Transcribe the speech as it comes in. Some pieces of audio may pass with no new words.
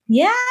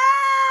Yes!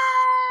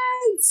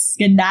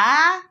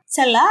 Ganda!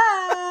 Sa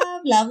love!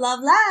 Love,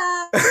 love,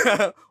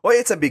 love! Well,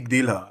 it's a big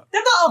deal, huh?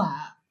 Totoo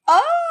nga.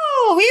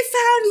 Oh, we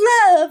found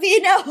love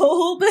in a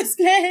hopeless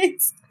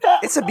place.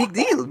 It's a big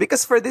deal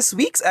because for this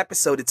week's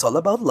episode, it's all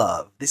about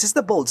love. This is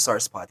the Bold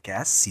Stars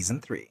Podcast,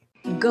 Season 3.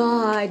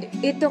 God,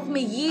 it took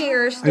me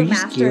years Are to you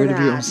master scared that.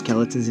 of your own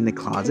skeletons in the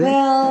closet?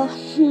 Well,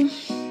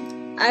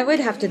 I would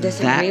have to that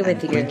disagree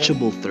with you.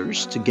 unquenchable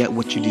thirst to get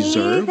what you See,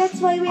 deserve?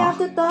 that's why we have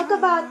to talk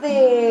about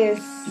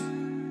this.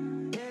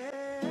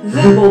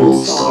 The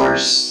Bold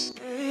Stars.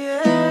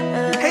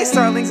 Hey,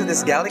 starlings of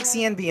this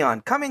galaxy and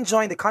beyond, come and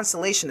join the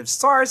constellation of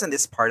stars in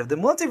this part of the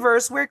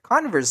multiverse where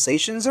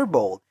conversations are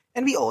bold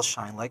and we all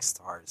shine like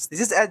stars.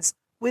 This is Eds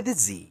with a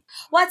Z.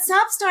 What's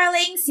up,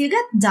 Starlings? You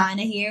got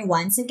Donna here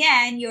once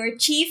again, your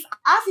Chief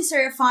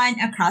Officer of Fun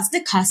across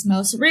the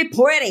cosmos,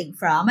 reporting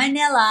from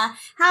Manila.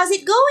 How's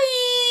it going?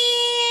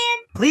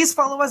 Please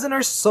follow us on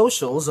our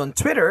socials on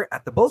Twitter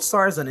at The Bold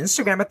Stars, on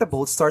Instagram at The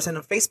Bold Stars, and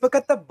on Facebook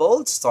at The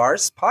Bold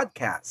Stars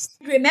Podcast.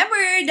 Remember,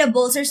 the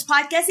Bolsters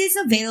Podcast is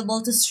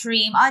available to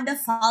stream on the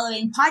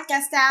following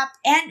podcast app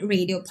and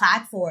radio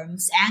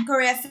platforms: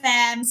 Anchor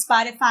FM,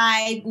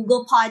 Spotify,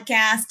 Google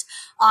Podcast,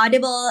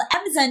 Audible,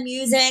 Amazon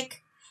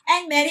Music,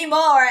 and many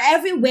more.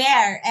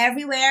 Everywhere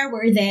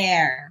we're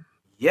there.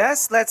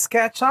 Yes, let's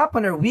catch up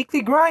on our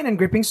weekly grind and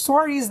gripping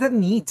stories that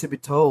need to be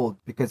told,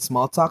 because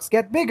small talks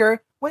get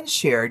bigger when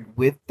shared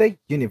with the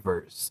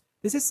universe.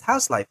 This is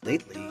How's Life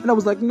Lately. And I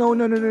was like, no,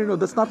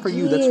 that's not for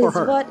you, that's for Please,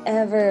 her.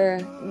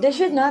 whatever. This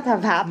should not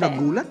have happened.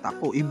 Nagulat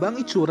ako, ibang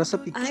itsura sa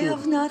I picture.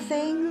 have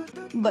nothing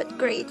but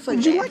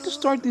gratefulness. Would you like to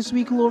start this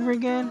week all over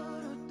again?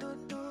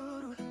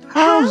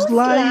 How's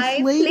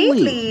life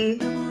lately?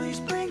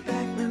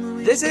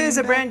 This is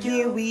a brand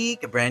new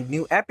week, a brand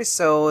new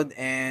episode,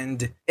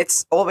 and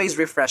it's always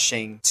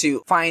refreshing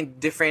to find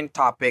different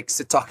topics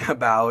to talk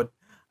about.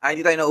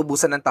 Hindi tayo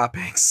naubusan ng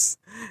topics.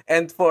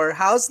 And for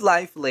How's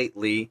Life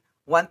Lately,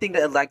 one thing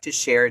that I'd like to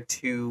share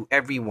to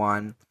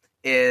everyone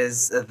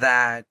is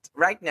that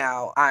right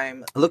now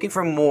I'm looking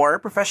for more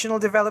professional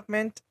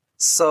development.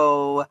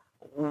 So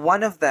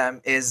one of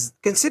them is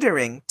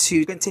considering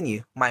to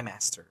continue my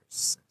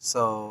master's.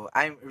 So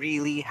I'm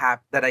really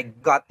happy that I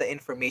got the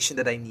information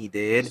that I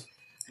needed.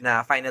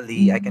 Na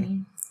finally I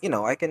can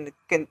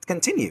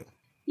continue.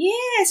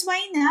 Yes,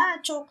 why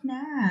not? Choke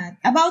not.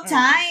 About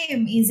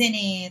time, isn't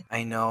it?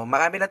 I know,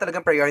 marami na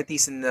talagang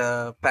priorities in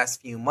the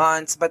past few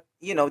months, but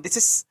this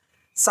is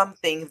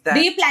something that Do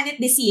you plan it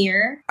this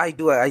year? I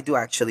do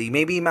actually.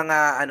 Maybe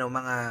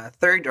mga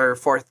third or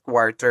fourth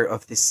quarter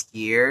of this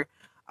year,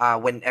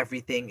 when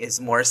everything is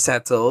more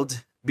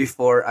settled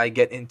before I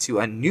get into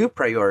a new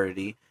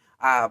priority.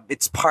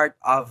 It's part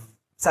of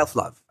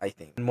self-love, I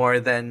think.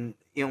 More than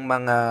yung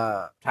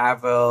mga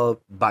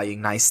travel,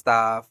 buying nice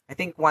stuff. I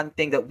think one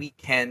thing that we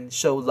can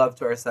show love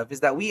to ourselves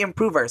is that we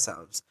improve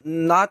ourselves.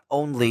 Not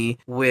only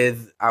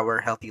with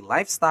our healthy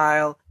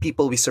lifestyle,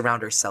 people we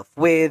surround ourselves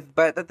with,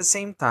 but at the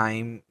same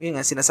time, yun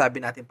nga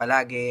sinasabi natin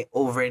palagi,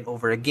 over and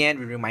over again,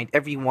 we remind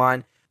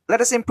everyone,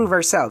 let us improve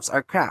ourselves,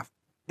 our craft.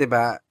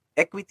 Diba?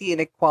 Equity and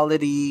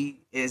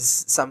equality is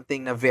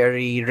something na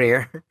very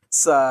rare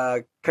sa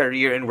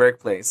career and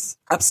workplace.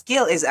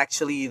 Upskill is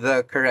actually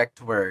the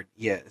correct word.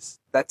 Yes,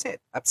 that's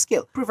it.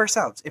 Upskill. Improve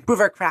ourselves.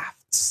 Improve our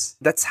crafts.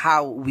 That's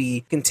how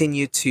we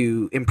continue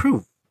to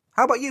improve.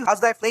 How about you?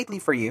 How's life lately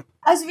for you?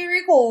 As we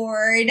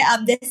record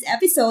this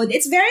episode,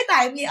 it's very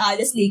timely,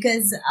 honestly,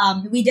 because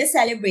we just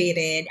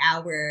celebrated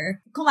our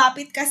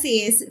kumapit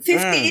kasi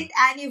 15th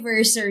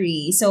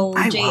anniversary. So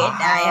Ay, Jay and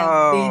I have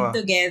wow. been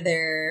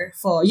together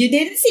for. You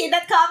didn't see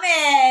that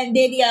comment,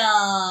 did ya?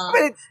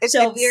 But it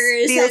So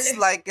we're feels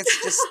like it's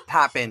just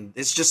happened.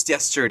 It's just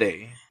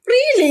yesterday.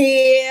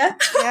 Really?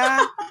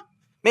 Yeah.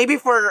 Maybe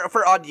for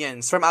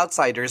audience, from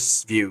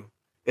outsiders' view,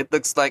 it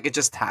looks like it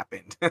just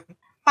happened.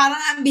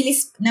 Parang ang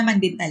bilis naman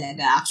din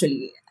talaga,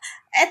 actually.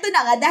 Eto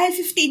na nga, dahil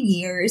 15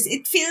 years,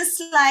 it feels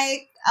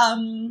like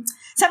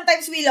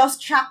sometimes we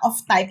lost track of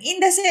time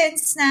in the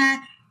sense na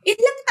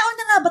ilang taon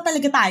na nga ba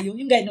talaga tayo,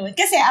 yung ganun.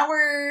 Kasi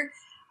our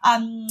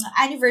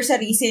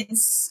anniversary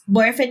since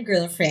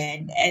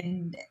boyfriend-girlfriend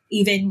and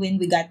even when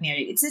we got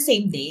married, it's the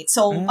same date.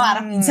 So,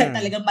 parang minsan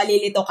talagang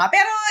malilito ka.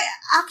 Pero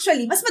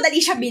actually, mas madali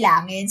siya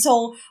bilangin.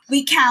 So,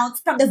 we count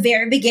from the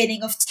very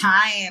beginning of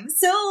time.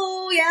 So,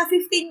 yeah,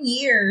 15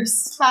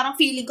 years. Parang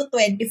feeling ko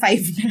 25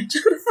 na.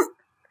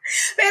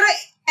 Pero,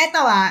 eto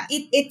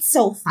it's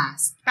so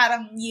fast.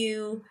 Parang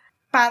you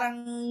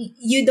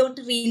don't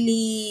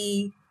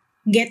really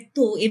get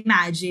to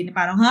imagine.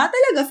 Parang,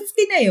 talaga,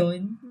 15 na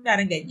yun.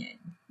 Parang ganyan.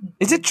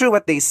 Is it true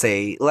what they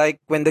say? Like,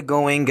 when the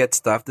going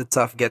gets tough, the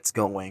tough gets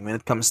going when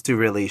it comes to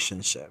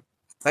relationship.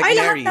 Like Ay,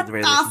 married lahat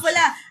ng relationship. tough,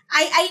 wala.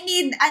 I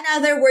need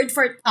another word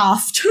for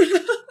tough.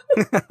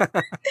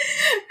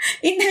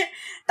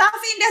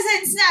 Tough in the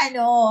sense na,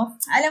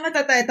 alam mo,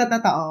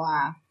 totoo.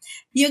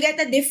 You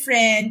get a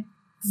different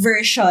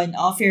version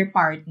of your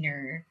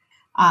partner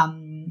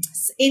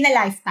in a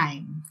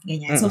lifetime.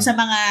 Ganyan. So, sa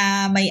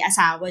mga may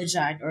asawa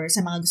dyan or sa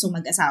mga gustong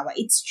mag-asawa,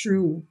 it's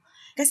true.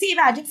 Kasi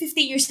imagine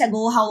 15 years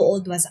ago, how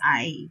old was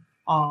I?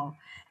 Oh.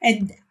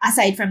 And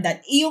aside from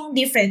that, yung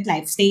different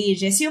life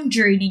stages, yung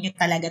journey nyo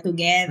talaga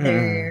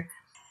together.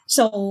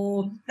 So,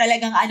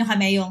 talagang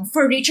kami yung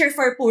for richer,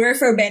 for poorer,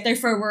 for better,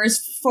 for worse,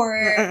 for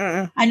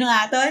ano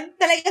nga to?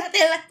 Talagang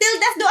till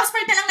death do us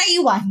part na lang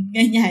naiwan.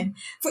 Ganyan.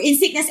 For in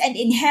sickness and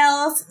in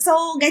health. So,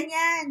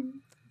 ganyan.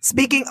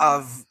 Speaking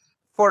of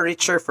for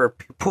richer, for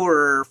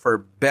poorer,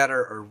 for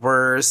better or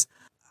worse,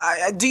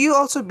 do you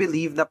also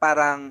believe na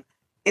parang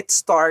it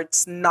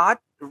starts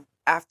not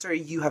after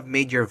you have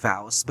made your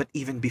vows, but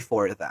even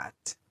before that?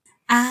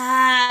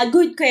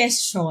 Good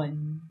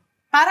question.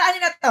 Para ano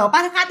na to?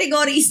 Parang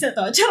categories na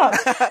to. Charot.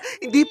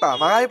 Hindi pa.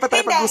 Marami pa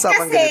tayo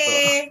pag-usapan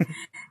ganito.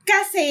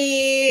 Kasi,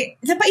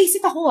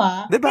 napaisip ako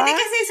Diba? Hindi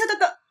kasi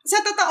sa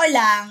totoo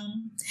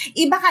lang,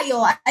 iba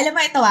kayo. Alam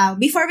mo ito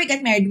before we got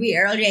married, we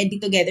are already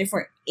together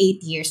for 8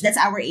 years. That's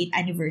our 8th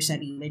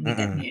anniversary when we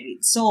got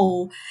married.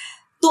 So,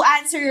 to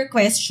answer your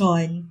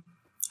question,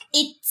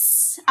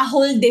 it's a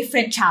whole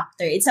different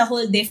chapter. It's a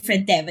whole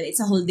different level.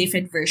 It's a whole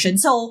different version.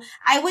 So,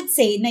 I would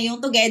say na yung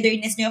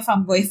togetherness niyo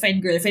from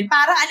boyfriend-girlfriend,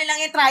 parang ano lang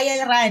yung trial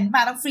run.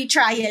 Parang free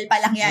trial pa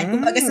lang yan.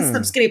 Kumbaga sa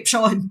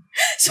subscription.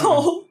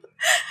 So,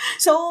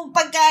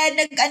 pagka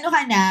nag-ano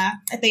ka na,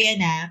 ito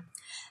yan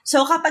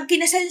So, kapag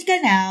kinasal ka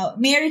na,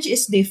 marriage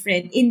is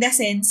different in the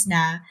sense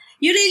na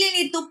you really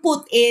need to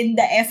put in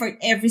the effort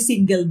every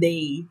single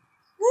day.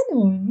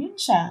 Ganun, yun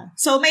siya.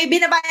 So, may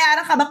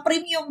binabayaran ka bang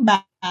premium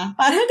ba?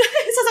 Para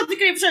sa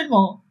subscription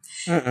mo.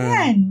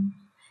 Yan.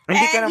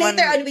 Hindi And ka naman,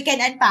 later on, we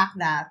can unpack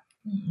that.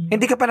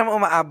 Hindi ka pa naman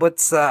umaabot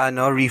sa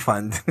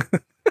refund.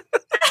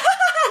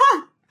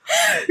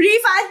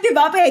 Refund, di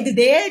ba? Pwede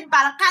din.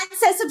 Parang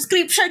cancel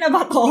subscription na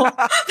ba to?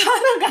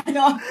 Parang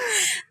gano'n.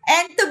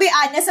 And to be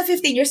honest, sa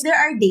 15 years, there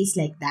are days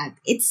like that.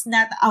 It's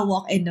not a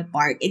walk in the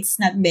park. It's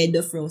not bed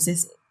of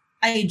roses.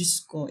 Ay,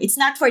 Diyos ko. It's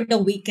not for the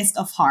weakest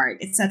of heart.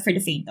 It's not for the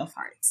faint of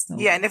heart.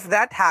 So. Yeah, and if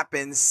that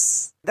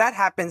happens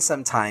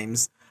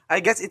sometimes,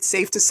 I guess it's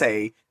safe to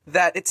say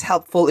that it's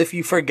helpful if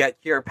you forget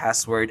your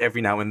password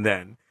every now and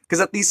then. Because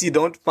at least you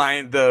don't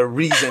find the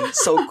reason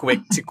so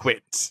quick to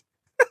quit.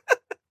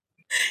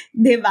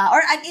 Diba?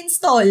 Or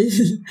uninstall.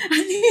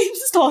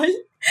 Uninstall.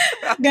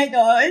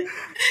 Ganon.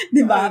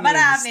 Diba?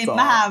 Marami.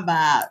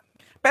 Mahaba.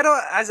 Pero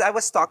as I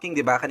was talking,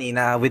 di ba,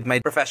 kanina with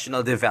my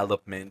professional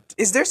development,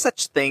 is there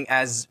such thing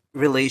as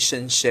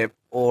relationship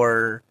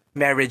or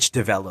marriage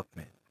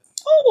development?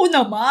 Oo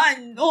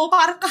naman.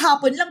 Parang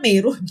kahapon lang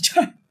meron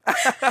dyan.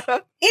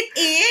 It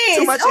is.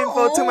 Too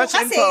much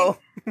info.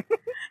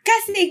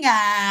 Kasi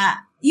nga,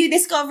 you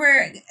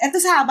discover, eto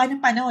sa haba ng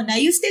panahon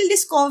you still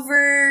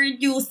discover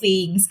new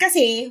things.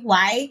 Kasi,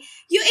 why?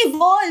 You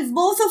evolve,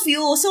 both of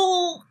you. So,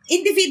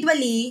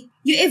 individually,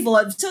 you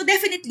evolve. So,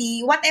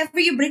 definitely, whatever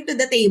you bring to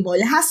the table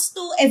has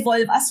to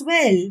evolve as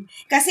well.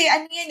 Kasi,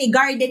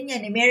 garden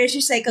yan Marriage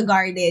is like a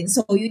garden.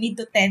 So, you need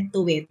to tend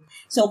to it.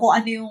 So, kung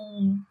ano yung,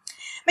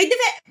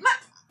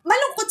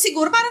 malungkot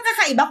siguro, parang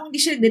kakaiba kung hindi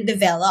siya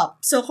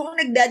nagde-develop. So, kung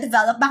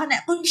nagde-develop,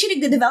 kung hindi siya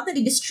nagde-develop,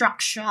 nadi-distract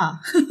siya.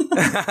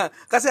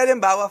 Kasi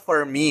halimbawa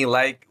for me,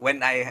 like,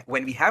 when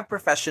we have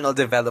professional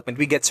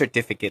development, we get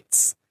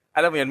certificates.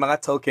 Alam mo yun,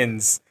 mga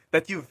tokens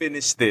that you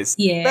finish this.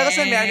 Yes. Pero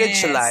sa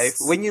marriage life,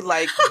 when you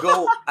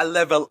go a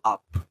level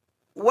up,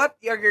 what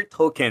are your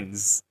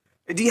tokens?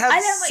 Do you have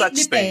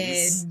such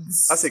things?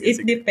 Sige.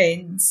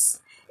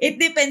 Depends.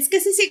 It depends.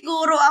 Kasi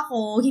siguro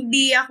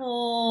hindi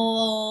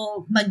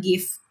ako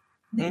mag-gift.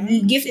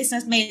 Gift is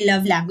not my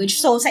love language.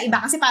 So, sa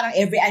iba kasi parang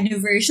every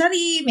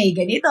anniversary, may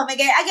ganito, may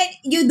ganito. Again,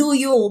 you do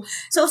you.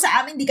 So, sa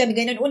amin, di kami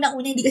ganun.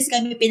 Unang-una, hindi kasi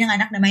kami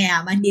pinanganak na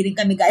mayaman. Hindi rin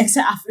kami gaya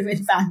sa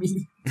affluent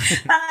family.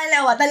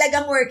 Pangalawa,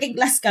 talagang working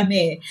class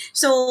kami.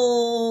 So,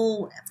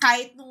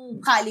 kahit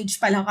nung college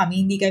pa lang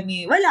kami,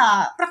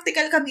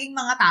 practical kaming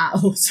mga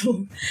tao.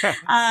 So,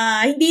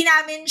 hindi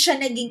namin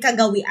siya naging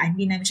kagawian,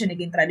 hindi namin siya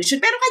naging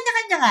tradition. Pero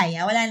kanya-kanya nga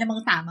yan. Wala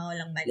namang tama,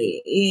 walang mali.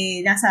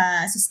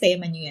 Nasa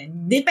sistema nyo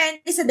yan.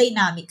 Depende sa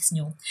dynamics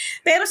nyo.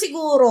 Pero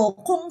siguro,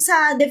 kung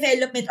sa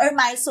development or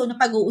milestone na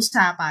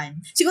pag-uusapan,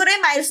 siguro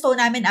yung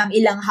milestone namin,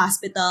 ilang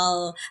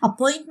hospital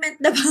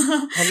appointment na ba?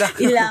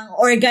 Ilang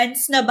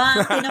organs na ba?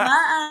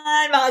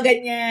 Mga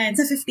ganyan,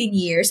 sa 15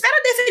 years. Pero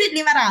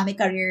definitely marami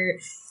career.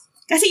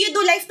 Kasi you do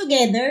life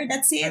together,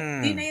 that's it.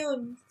 Yun na yun.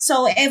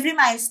 So, every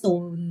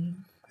milestone.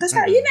 Kasi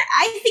yun na,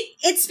 I think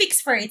it speaks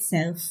for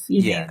itself.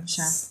 Yun na yun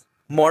siya.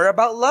 More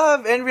about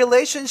love and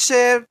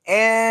relationship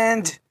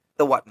and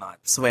the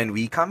whatnots when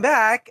we come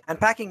back,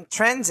 unpacking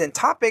trends and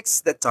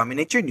topics that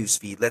dominate your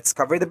newsfeed. Let's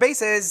cover the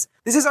bases.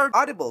 This is our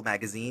Audible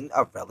magazine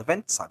of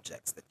relevant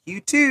subjects that you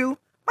too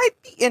might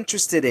be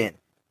interested in.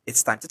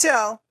 It's time to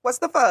tell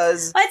what's the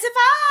fuzz. What's the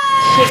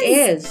fuzz? She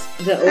is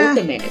the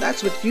ultimate.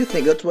 That's what you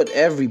think. That's what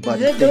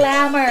everybody The thinks.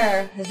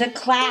 glamour, the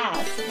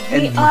class,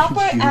 And the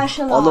upper mind you,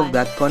 echelon. all of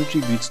that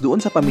contributes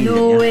doon sa pamilya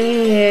No niya.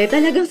 way.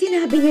 Talagang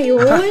sinabi niya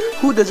yun?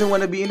 Who doesn't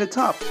want to be in the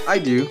top? I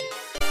do.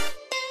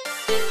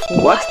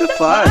 What's the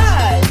fuzz?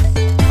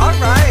 All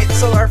right,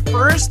 so our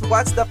first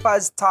What's the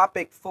Fuzz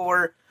topic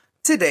for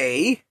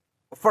today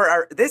for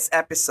our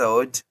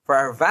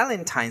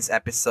Valentine's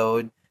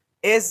episode,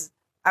 is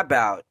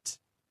about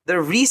the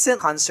recent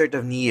concert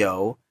of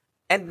Neo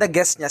and the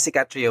guest niya si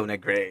Catriona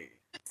Gray.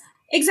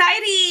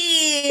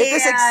 Exciting! It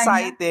is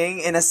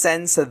exciting in a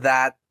sense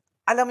that,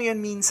 alam mo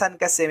yun, minsan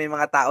kasi may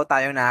mga tao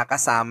tayong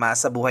nakakasama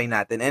sa buhay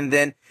natin and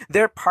then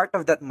they're part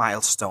of that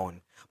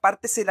milestone.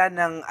 Parte sila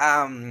ng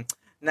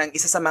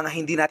isa sa mga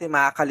hindi natin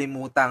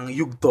makakalimutang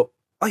yugto.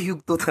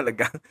 Yugto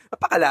talaga.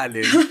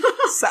 Napakalalim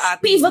sa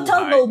ating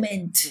pivotal buhay.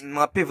 moment.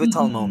 Mga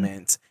pivotal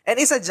moments. And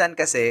isa dyan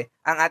kasi,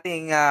 ang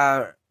ating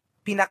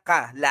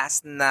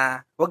pinaka-last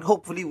na,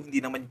 hopefully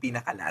hindi naman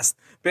pinaka-last,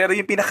 pero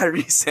yung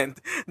pinaka-recent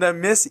na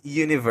Miss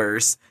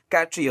Universe,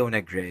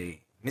 Catriona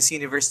Gray. Miss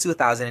Universe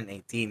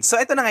 2018. So,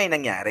 ito na ngayon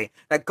nangyari.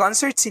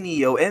 Nag-concert si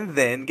Neo and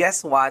then,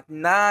 guess what?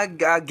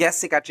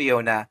 Nag-guest si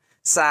Catriona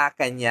sa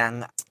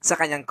kanyang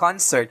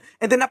concert.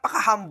 And then,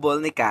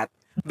 napaka-humble ni Cat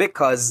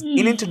because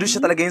inintroduce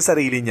siya talaga yung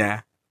sarili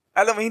niya.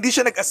 Alam mo, hindi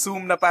siya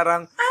nag-assume na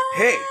parang,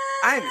 hey,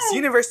 I'm Miss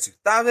Universe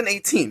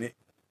 2018.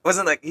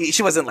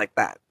 She wasn't like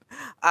that.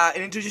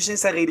 Inintroduce niya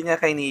yung sarili niya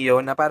kay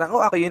Neo na parang,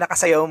 ako yung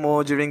nakasayaw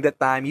mo during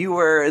that time. You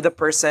were the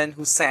person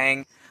who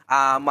sang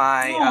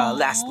my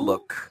last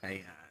look.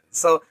 Ayan.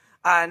 So,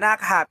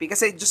 nakaka-happy.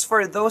 Kasi just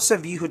for those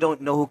of you who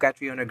don't know who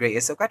Catriona Gray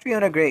is, so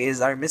Catriona Gray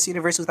is our Miss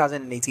Universe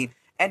 2018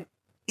 and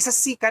isa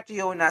si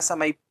Catriona sa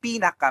may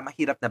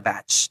pinaka-mahirap na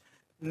batch.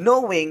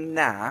 Knowing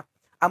na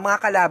ang mga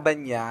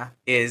kalaban niya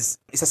is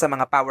isa sa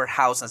mga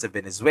powerhouse na sa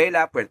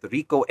Venezuela, Puerto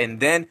Rico,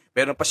 and then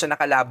meron pa siya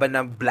nakalaban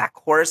ng Black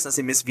Horse na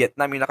si Miss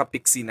Vietnam, yung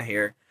naka-pixie na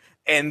hair.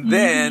 And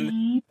then,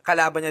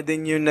 kalaban niya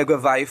din yung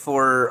nag-vie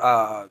for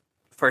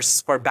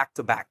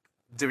back-to-back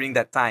during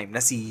that time na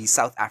si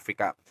South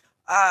Africa.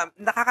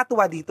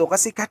 Nakakatuwa dito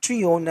kasi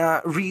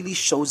Catriona really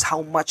shows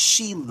how much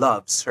she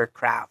loves her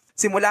craft.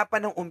 Simula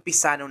pa nung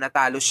umpisa nung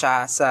natalo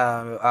siya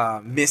sa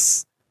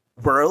Miss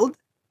World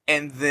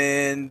and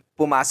then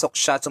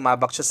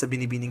sumabak siya sa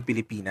Binibining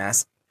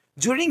Pilipinas.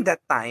 During that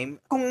time,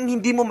 kung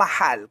hindi mo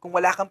mahal, kung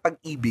wala kang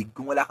pag-ibig,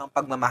 kung wala kang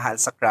pagmamahal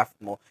sa craft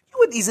mo, you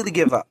would easily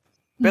give up.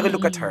 Pero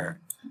look at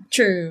her.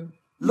 True.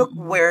 Look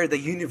where the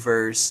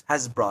universe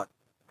has brought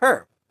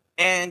her.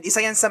 And isa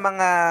yan sa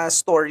mga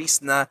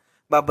stories na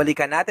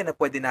babalikan natin na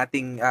pwede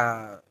nating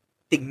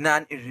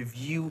tignan,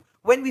 i-review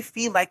when we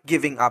feel like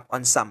giving up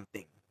on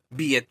something.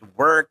 Be it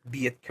work,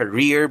 be it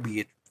career,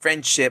 be it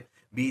friendship,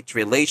 be it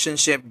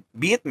relationship,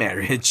 be it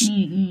marriage.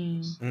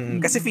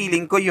 Kasi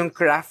feeling ko yung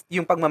craft,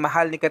 yung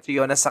pagmamahal ni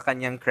Catriona sa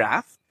kanyang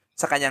craft,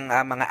 sa kanyang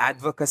mga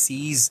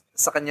advocacies,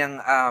 sa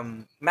kanyang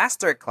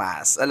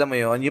masterclass, alam mo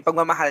yon, yung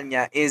pagmamahal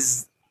niya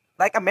is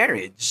like a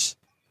marriage.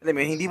 Alam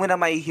mo yun, hindi mo na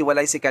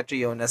maihiwalay si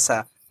Catriona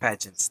sa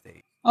pageant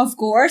stage. Of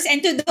course.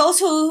 And to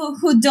those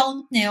who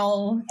don't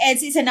know,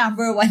 Eds is a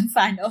number 1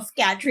 fan of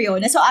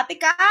Catriona. So, ate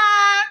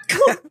Kak!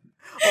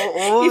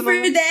 Oo. If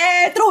you're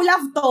there, true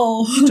love to.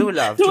 True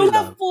love. True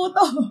love po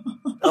to.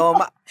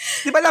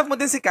 Di ba love mo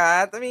din si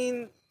Kat? I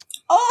mean,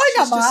 oo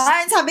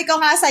naman. Sabi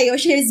ko nga sa'yo,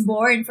 she is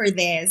born for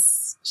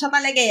this. Siya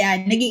talaga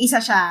yan.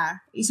 Nag-iisa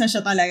siya. Isa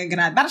siya talaga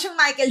grand. Parang siyang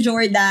Michael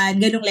Jordan,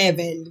 ganung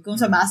level. Kung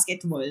sa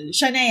basketball.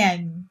 Siya na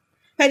yan.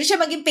 Pwede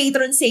siya maging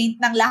patron saint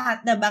ng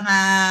lahat ng mga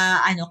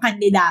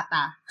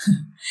kandidata.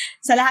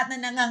 Sa lahat na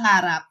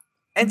nangangarap.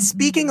 And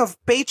speaking of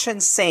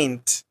patron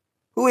saint,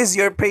 who is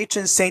your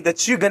patron saint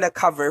that you're gonna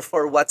cover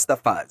for What's the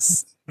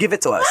Fuzz? Give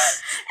it to us.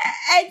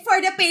 And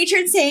for the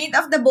patron saint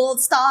of the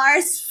Bold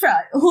Stars,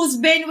 who's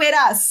been with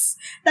us,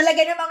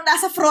 talaga namang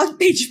nasa front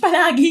page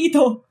palagi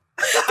ito.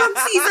 From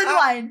season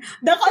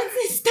 1, the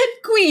consistent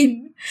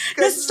queen.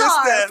 The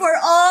star for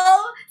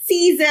all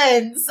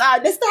seasons.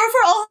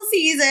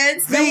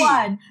 The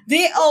one,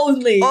 the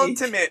only.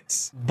 Ultimate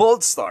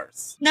Bold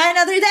Stars.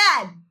 None other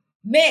than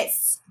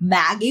Miss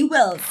Maggie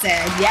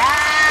Wilson. Yes!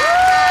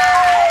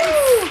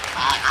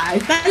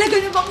 Ay, talaga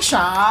namang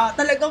siya.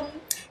 Talagang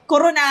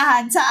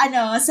koronahan sa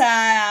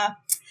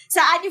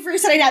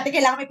anniversary natin,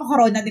 kailangan may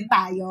pa-corona din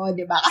tayo,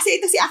 di ba?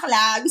 Kasi ito si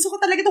Akla, gusto ko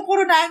talaga itong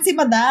koronahan si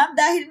Madam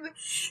dahil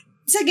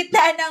sa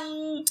gitna ng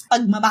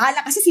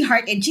pagmamahala, kasi si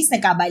Heart and Cheese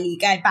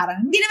nagkabalikan.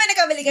 Parang, hindi naman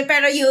nagkabalikan,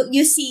 pero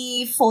you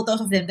see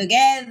photos of them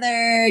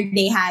together.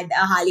 They had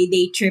a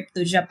holiday trip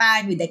to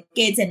Japan with the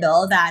kids and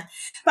all that.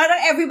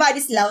 Parang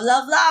everybody's love,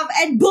 love, love.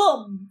 And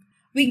boom!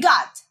 We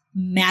got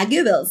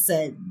Maggie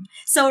Wilson.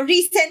 So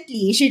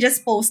recently, she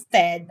just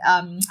posted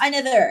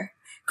another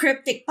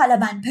cryptic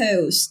palaban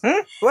post.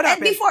 What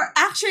happened? And before,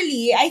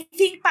 actually, I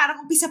think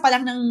parang umpisa pa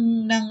lang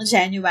ng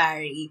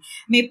January,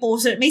 may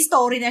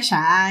story na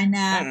siya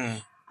na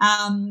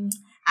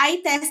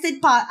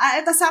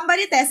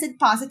somebody tested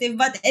positive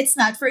but it's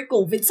not for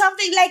COVID.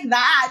 Something like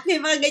that. May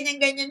mga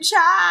ganyan-ganyan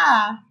siya.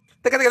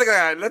 Teka.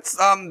 Let's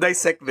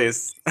dissect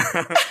this.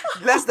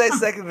 Let's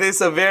dissect this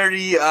a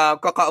very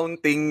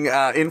kakaunting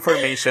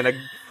information.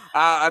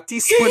 A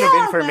teaspoon of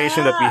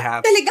information that we have.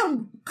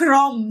 Talagang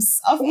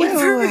crumbs of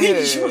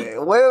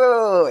information.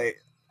 Wait.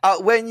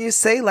 When you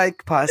say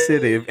like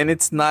positive and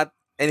it's not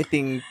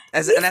anything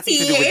nothing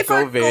to do with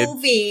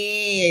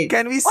COVID.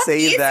 Can we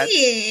say that?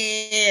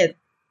 It?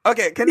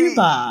 Okay, can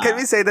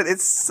we say that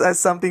it's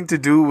something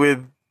to do with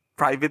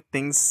private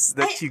things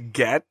that you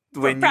get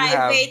when you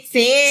have private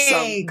things.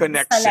 some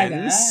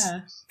connections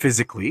Talaga.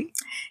 physically.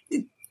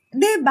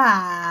 Diba?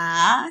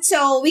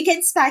 So, we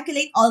can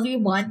speculate all we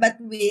want, but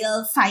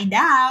we'll find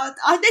out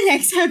on the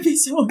next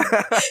episode.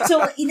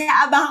 So,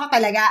 inaabang ko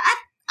talaga. At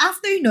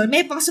after nun,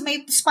 may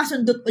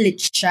pasundot ulit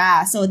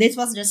siya. So, this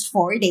was just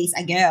 4 days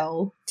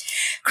ago.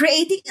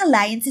 Creating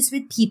alliances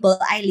with people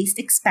I least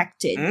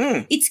expected.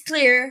 It's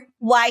clear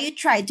why you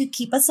tried to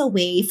keep us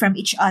away from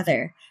each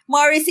other.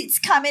 More receipts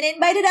coming in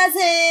by the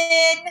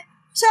dozen.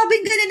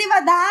 Sabing gano'n ni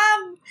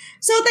Madam.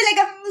 So,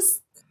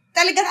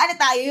 talagang ano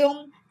tayo, yung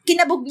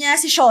kinabog niya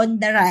si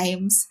Shonda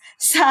Rhimes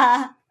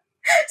sa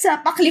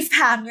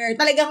pa-cliffhanger.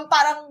 Talagang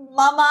parang,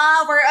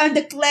 Mama, we're on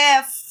the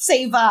cliff.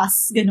 Save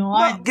us. Ganon.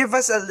 Well, give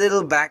us a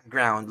little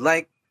background.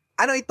 Like,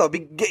 ano ito?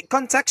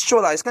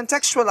 Contextualize.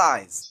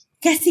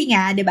 Kasi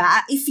nga, di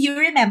ba, if you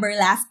remember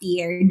last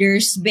year,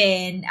 there's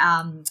been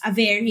a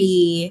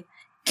very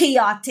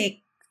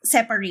chaotic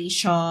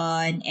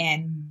separation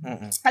and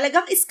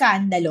talagang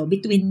iskandalo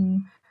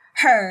between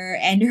her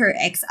and her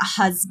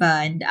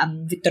ex-husband,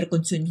 Victor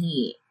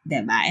Consunhi.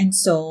 Diba? And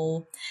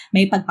so,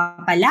 may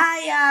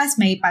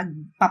pagpapalayas, may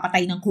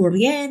pagpapatay ng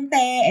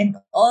kuryente, and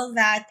all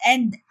that.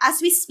 And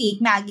as we speak,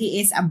 Maggie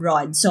is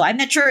abroad. So,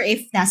 I'm not sure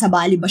if nasa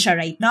Bali ba siya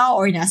right now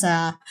or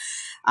nasa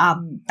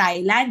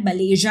Thailand,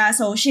 Malaysia.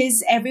 So,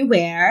 she's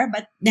everywhere,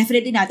 but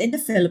definitely not in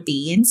the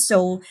Philippines.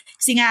 So,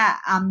 kasi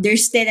nga,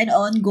 there's still an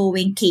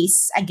ongoing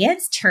case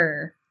against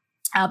her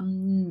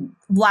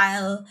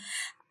while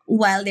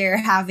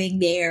they're having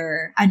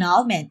their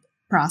annulment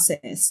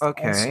process.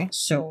 Okay.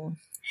 So,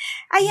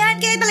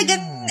 ayan, kaya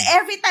talagang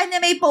every time na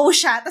may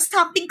post siya, tapos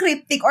something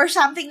cryptic or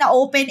something na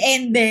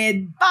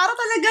open-ended, para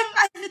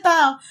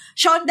talagang,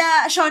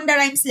 Shonda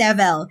Rhimes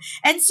level.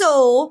 And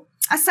so,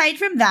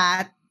 aside from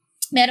that,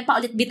 meron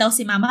pa ulit bitaw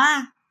si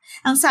Mama.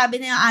 Ang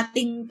sabi ng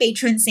ating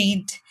patron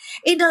saint,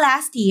 in the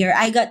last year,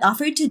 I got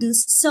offered to do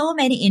so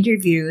many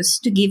interviews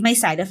to give my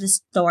side of the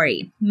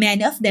story.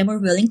 Many of them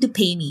were willing to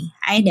pay me.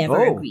 I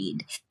never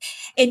agreed.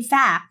 In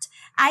fact,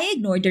 I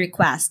ignored the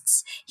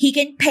requests. He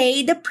can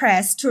pay the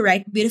press to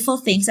write beautiful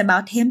things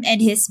about him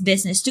and his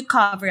business to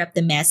cover up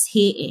the mess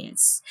he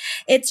is.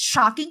 It's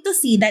shocking to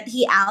see that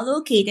he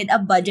allocated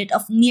a budget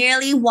of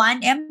nearly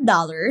 $1 million,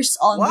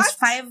 almost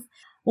 $1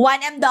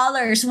 million,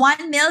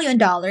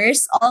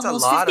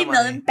 almost 50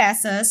 million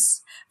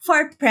pesos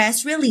for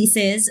press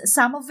releases,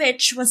 some of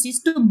which was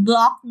used to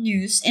block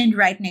news and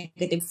write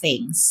negative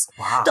things.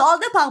 Wow. To all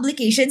the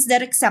publications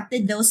that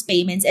accepted those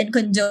payments and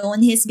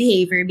condone his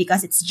behavior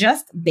because it's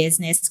just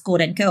business,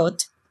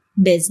 quote-unquote,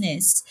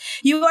 business,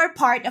 you are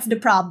part of the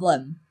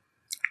problem.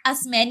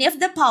 As many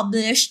of the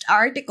published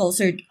articles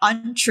are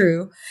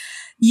untrue,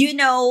 you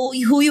know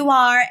who you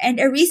are, and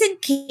a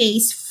recent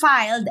case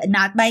filed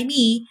not by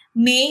me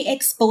may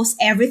expose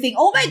everything.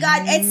 Oh my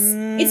God,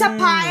 it's a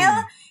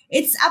pile.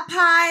 It's a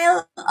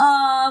pile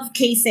of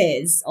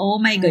cases. Oh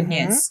my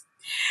goodness.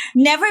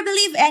 Never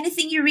believe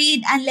anything you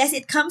read unless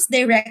it comes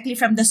directly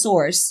from the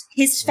source.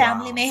 His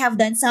family may have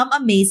done some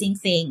amazing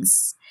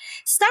things.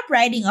 Stop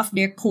riding off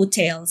their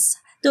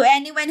coattails. To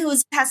anyone who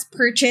has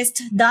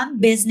purchased, done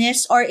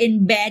business, or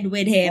in bed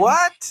with him,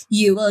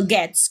 you will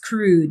get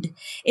screwed.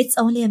 It's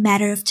only a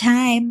matter of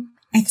time.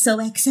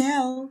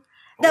 XOXO.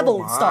 The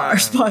Bold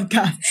Stars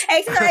podcast.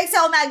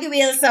 XOXO Maggie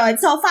Wilson.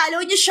 So,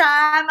 follow nyo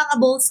siya,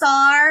 mga Bold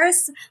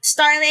Stars,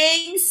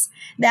 Starlings.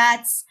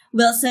 That's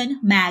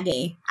Wilson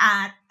Maggie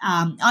at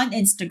on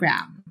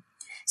Instagram.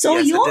 So,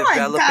 yes, yun.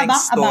 A developing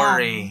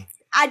story.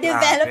 A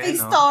developing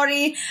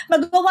story.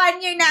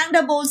 Mag-1 year na ang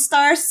The Bold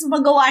Stars.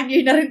 Mag-1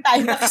 year na rin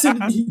tayo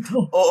nakasunod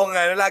dito. Oo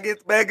nga. Lagi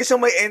siyang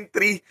may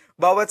entry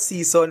bawat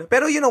season.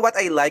 Pero you know what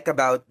I like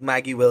about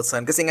Maggie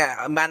Wilson? Kasi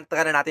nga,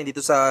 mantra na natin dito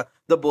sa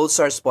The Bold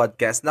Stars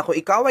podcast na kung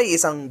ikaw ay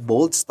isang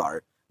bold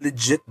star,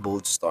 legit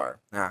bold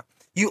star,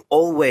 you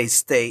always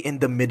stay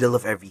in the middle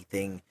of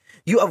everything.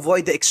 You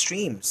avoid the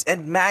extremes.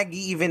 And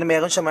Maggie, even na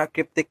meron siya mga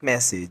cryptic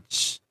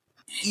message,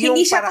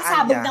 hindi siya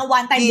pasabog ng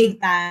one-time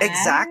data.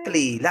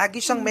 Exactly. Lagi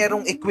siyang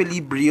merong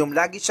equilibrium.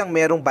 Lagi siyang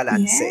merong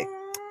balanse. Yes.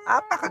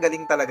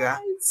 Napakagaling talaga.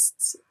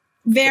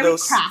 Very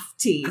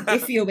crafty,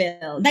 if you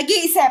will.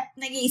 Nag-iisip.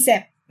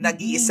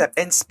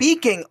 And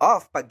speaking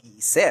of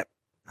pag-iisip,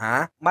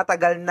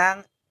 matagal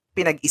nang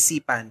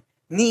pinag-isipan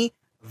ni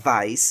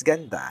Vice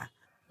Ganda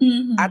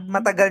at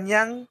matagal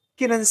niyang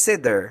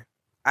kinonsider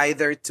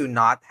either to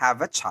not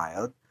have a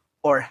child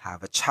or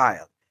have a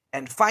child.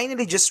 And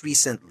finally, just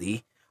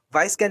recently,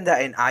 Vice Ganda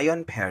and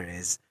Ion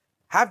Perez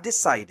have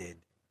decided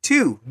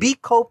to be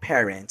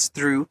co-parents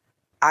through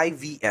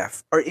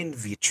IVF or in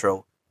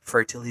vitro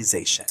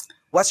fertilization.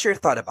 What's your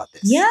thought about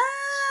this?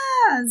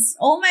 Yes!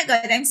 Oh my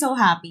God, I'm so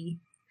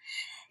happy.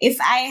 If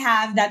I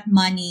have that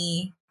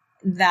money,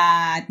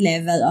 that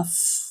level of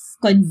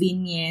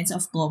convenience,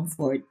 of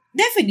comfort,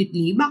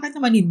 definitely, bakit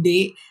naman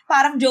hindi?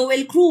 Parang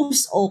Joel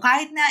Cruz,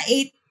 kahit na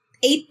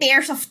 8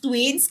 pairs of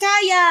twins,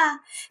 kaya.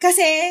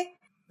 Kasi,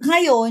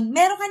 ngayon,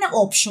 meron ka ng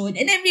option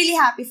and I'm really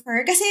happy for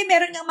her kasi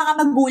meron ng mga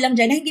magulang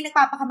dyan na hindi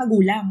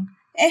nagpapakamagulang.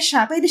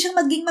 siya, pwede siyang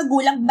maging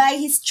magulang by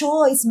his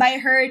choice, by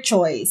her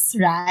choice,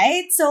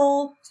 right?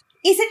 So,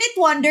 isn't it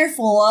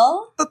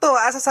wonderful? Totoo,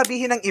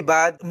 sasabihin ng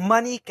iba,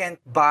 money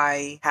can't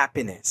buy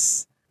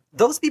happiness.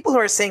 Those people who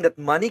are saying that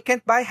money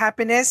can't buy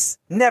happiness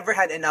never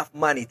had enough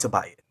money to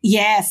buy it.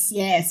 Yes,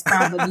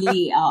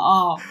 probably.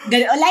 Oo.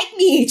 Like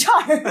me,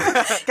 char.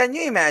 Can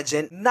you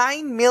imagine?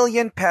 9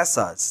 million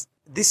pesos.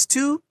 These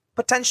two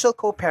potential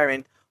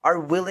co-parent are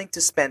willing to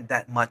spend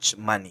that much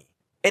money.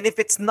 And if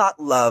it's not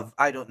love,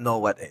 I don't know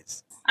what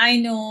is. I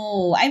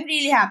know. I'm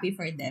really happy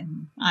for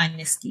them,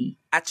 honestly.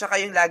 At saka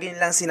yung lagi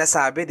nilang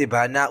sinasabi, di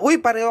ba, na, uy,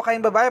 pareho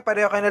kayong babae,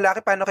 pareho kayong lalaki,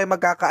 paano kayo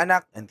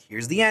magkakaanak? And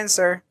here's the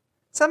answer.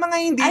 Sa mga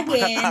hindi pa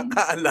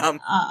nakakaalam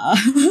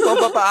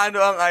kung paano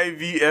ang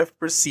IVF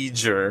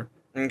procedure.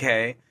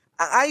 Okay?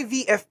 Ang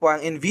IVF po,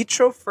 ang in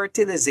vitro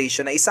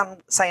fertilization, ay isang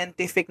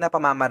scientific na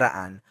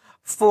pamamaraan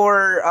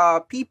for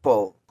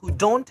people who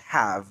don't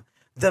have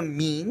the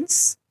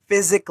means,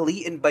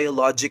 physically and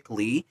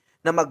biologically,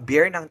 na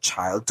mag-bear ng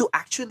child to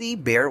actually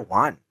bear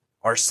one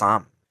or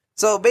some.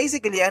 So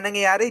basically, ang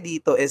nangyayari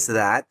dito is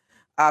that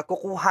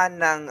kukuha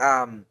ng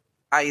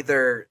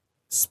either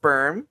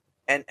sperm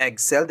and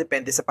egg cell,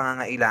 depende sa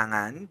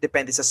pangangailangan,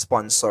 depende sa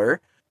sponsor.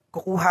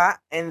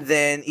 Kukuha and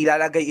then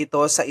ilalagay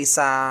ito sa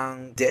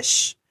isang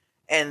dish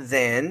and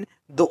then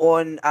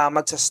doon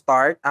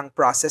magsa-start ang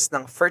process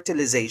ng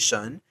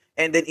fertilization.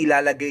 And then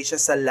ilalagay siya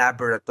sa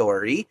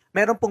laboratory.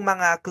 Meron pong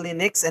mga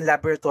clinics and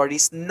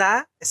laboratories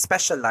na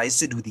specialized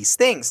to do these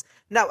things.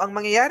 Now, ang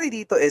mangyayari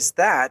dito is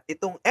that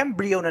itong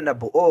embryo na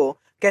nabuo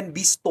can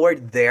be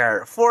stored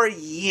there for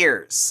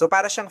years. So,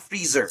 para siyang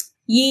freezer.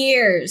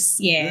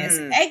 Years, yes.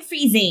 Egg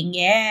freezing,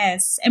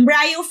 yes.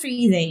 Embryo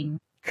freezing.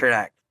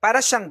 Correct. Para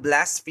siyang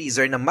blast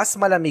freezer na mas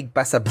malamig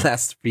pa sa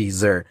blast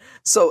freezer.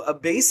 So,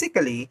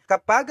 basically,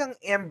 kapag ang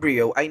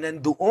embryo ay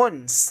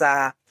nandoon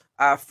sa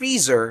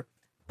freezer,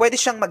 pwede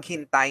siyang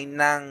maghintay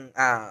ng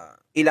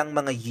ilang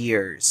mga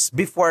years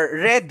before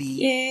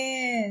ready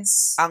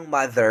ang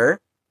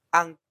mother,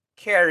 ang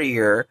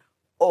carrier,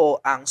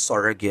 o ang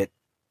surrogate.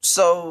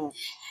 So,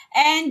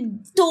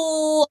 and to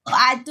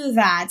add to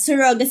that,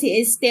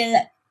 surrogacy is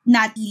still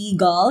not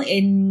legal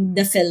in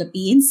the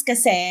Philippines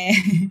kasi,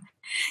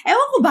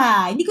 ewan ko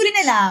ba, hindi ko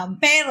rin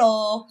alam.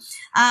 Pero,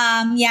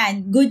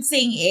 yan, good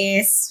thing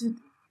is,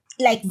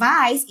 like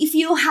Vice, if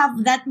you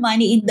have that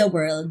money in the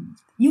world,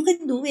 you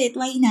can do it.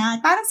 Why not?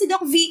 Parang si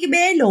Doc Vicky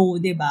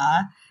Bello, di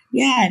ba?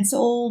 Yan.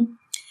 So,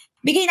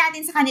 bigay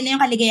natin sa kanila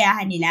yung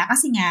kaligayahan nila.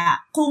 Kasi nga,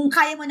 kung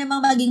kaya mo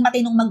namang maging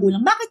matinong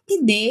magulang, bakit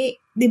hindi?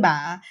 Di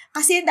ba?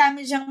 Kasi ang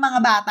dami siyang mga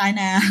bata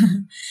na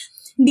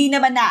hindi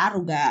naman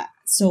naaruga.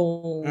 So,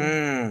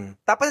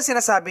 Tapos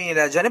sinasabi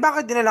nila dyan,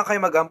 bakit di na lang kayo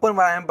mag-ampon?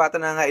 Maraming bata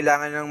na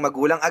ngailangan ng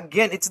magulang.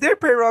 Again, it's their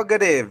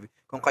prerogative.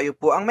 Kung kayo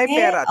po ang may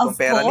pera at kung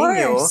pera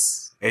ninyo,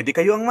 di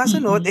kayo ang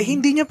masunod,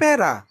 hindi nyo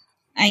pera.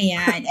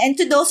 Ayan. And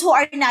to those who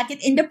are not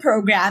yet in the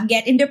program,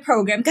 get in the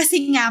program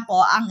kasi nga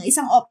po, ang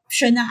isang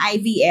option ng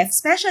IVF,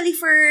 especially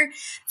for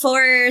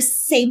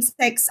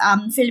same-sex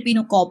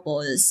Filipino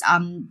couples,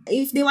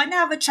 if they want to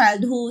have a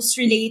child who's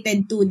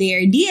related to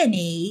their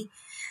DNA,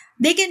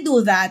 they can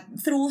do that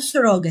through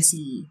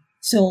surrogacy.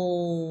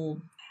 So,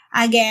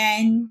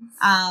 again,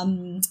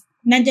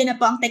 nandiyan na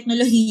po ang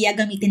teknolohiya,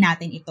 gamitin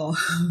natin ito.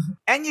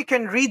 And you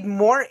can read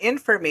more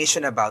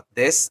information about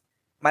this.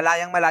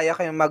 Malayang-malaya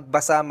kayong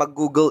magbasa,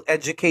 mag-Google,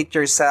 educate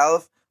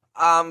yourself.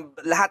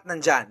 Lahat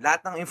nandyan. Lahat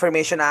ng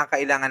information na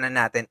kailangan na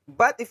natin.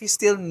 But if you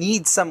still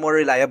need some more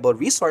reliable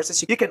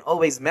resources, you can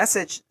always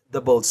message the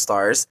Bold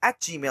Stars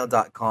at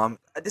gmail.com.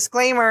 A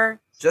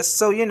disclaimer, just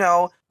so you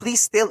know,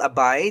 please still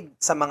abide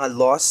sa mga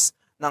laws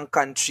ng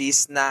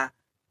countries na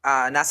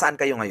nasaan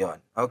kayo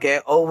ngayon. Okay?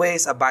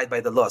 Always abide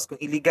by the laws.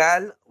 Kung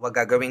illegal, wag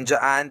gagawin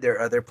dyan.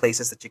 There are other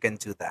places that you can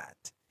do that.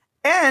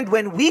 And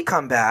when we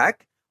come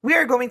back, we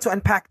are going to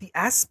unpack the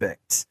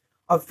aspect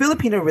of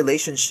Filipino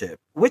relationship,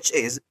 which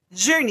is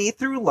journey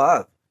through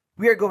love.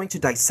 We are going to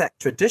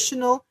dissect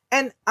traditional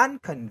and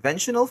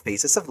unconventional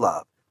faces of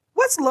love.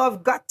 What's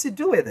love got to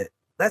do with it?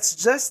 Let's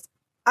just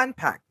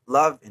unpack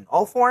love in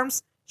all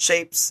forms,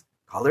 shapes,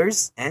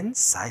 colors, and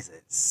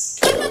sizes.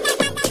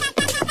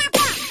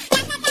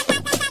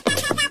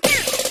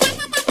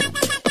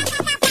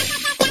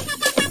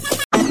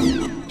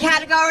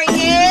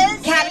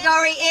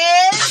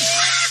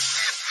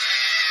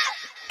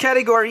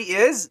 Category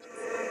is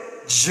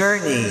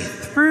Journey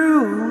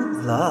Through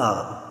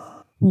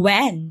Love.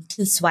 When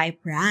to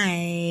swipe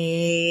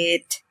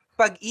right.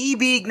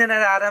 Pag-ibig na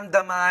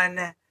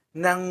nararamdaman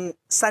ng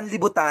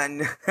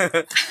sanlibutan.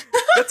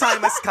 The time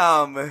has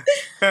come.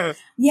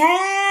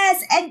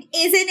 Yes! And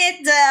isn't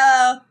it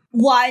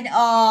one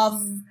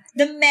of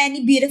the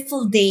many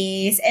beautiful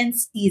days and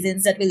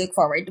seasons that we look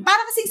forward to?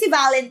 Parang kasing si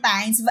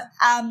Valentine's,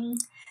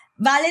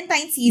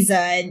 Valentine's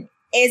season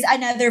is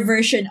another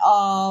version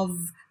of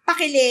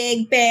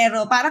pakilig,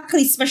 pero parang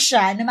Christmas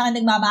siya ng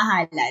mga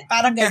nagmamahalan.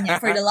 Parang ganyan,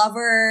 for the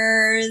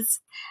lovers,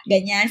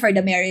 ganyan, for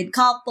the married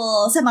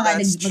couple, sa mga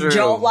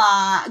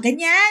nagjowa,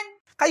 ganyan.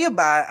 Kayo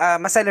ba,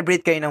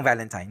 ma-celebrate kayo ng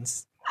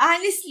Valentine's?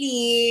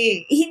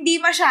 Honestly, hindi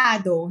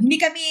masyado. Hindi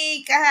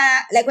kami,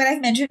 like what I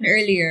mentioned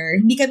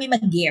earlier, hindi kami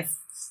mag-gift.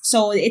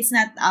 So, it's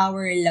not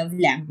our love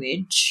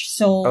language.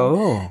 So,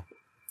 Oh.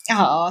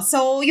 oo.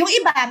 So, yung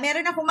iba,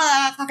 meron akong mga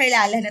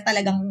kakilala na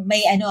talagang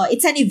may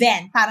it's an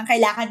event. Parang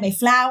kailangan may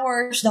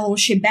flowers, the whole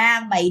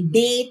shebang, may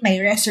date, may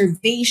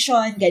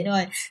reservation,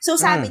 ganun. So,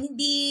 sa amin,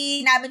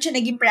 hindi namin siya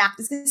naging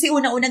practice kasi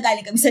una-una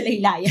galing kami sa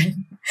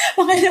laylayan.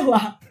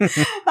 Pangalawa,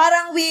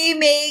 parang we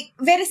make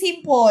very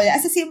simple.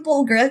 As a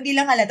simple girl, hindi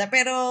lang halata.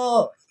 Pero,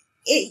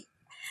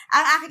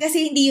 ang akin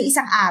kasi hindi yung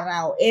isang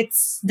araw.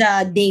 It's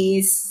the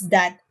days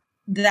that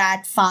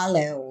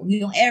follow.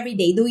 Yung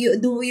everyday. Do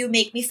you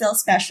make me feel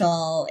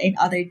special in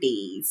other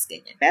days?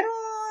 Ganyan. Pero,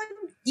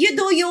 you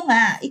do you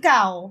nga.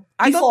 Ikaw.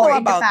 I don't know before,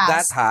 in the about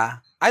that, past. ha?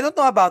 I don't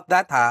know about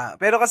that, ha?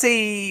 Pero kasi,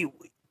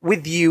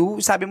 with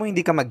you, sabi mo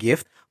hindi ka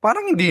mag-gift?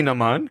 Parang hindi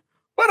naman.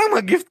 Parang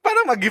mag-gift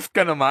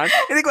ka naman.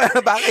 Hindi ko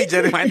alam ba kay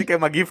Jeremiah hindi ka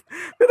mag-gift.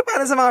 Pero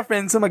para sa mga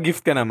friends mo, mag-gift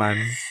ka naman.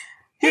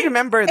 You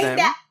remember them?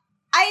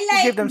 I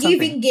like give them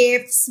giving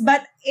gifts,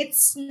 but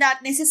it's not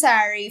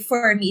necessary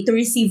for me to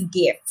receive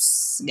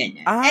gifts.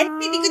 Ganyan.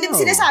 And hindi ko din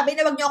sinasabi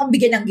na wag niyo akong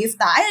bigyan ng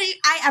gift.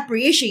 I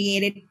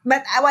appreciate it.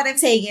 But what I'm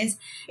saying is,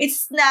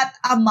 it's not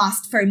a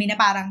must for me na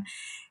parang,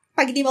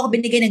 pag hindi mo ako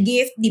binigyan ng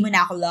gift, hindi mo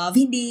na ako love.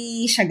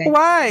 Hindi siya ganyan.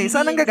 Why?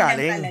 Saan ang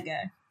gagaling?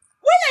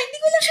 Wala, hindi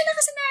ko lang siya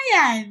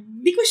nakasanayan.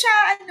 Hindi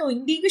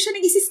ko siya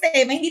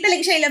nag-sistema. Hindi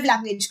talaga siya yung love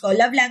language ko.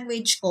 Love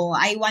language ko,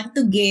 I want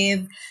to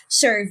give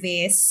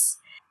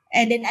service.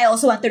 And then, I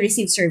also want to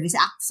receive service,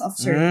 acts of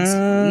service.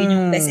 Yun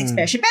yung best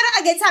expression. Pero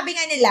again, sabi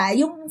nga nila,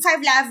 yung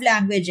 5 love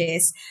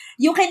languages,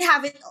 you can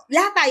have it,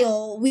 lahat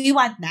tayo, we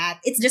want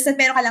that. It's just that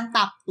meron ka lang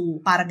top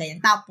 2, parang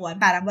ganyan. Top 1,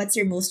 parang what's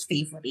your most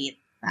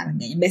favorite? Parang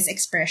ganyan, best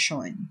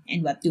expression,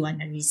 and what you want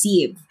to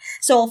receive.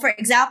 So, for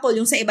example,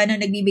 yung sa iba na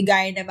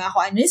nagbibigay na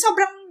mga yung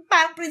sobrang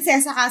parang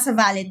prinsesa ka sa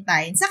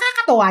Valentines,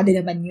 nakakatawa din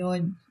naman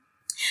yun.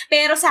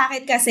 Pero sa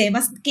akin kasi,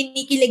 mas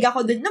kinikilig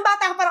ako dun. Nung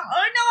bata ko parang,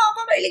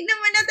 nakakamalig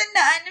naman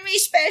natandaan na may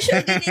special,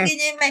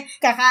 ganyan, may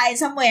kakain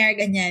somewhere,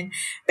 ganyan.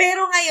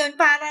 Pero ngayon,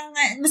 parang,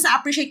 mas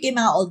na-appreciate ko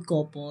yung mga old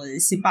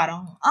couples. Yung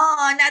parang,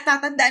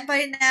 natatandaan pa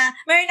rin na,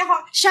 meron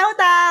ako,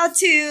 shoutout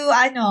to,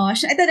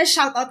 ito na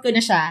shoutout ko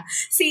na siya.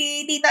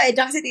 Si Tito Ed,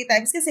 si Tita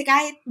Ems, kasi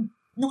kahit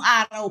nung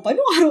araw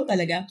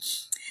talaga,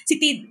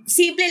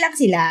 simple lang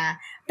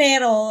sila.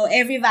 Pero,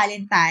 every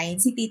Valentine,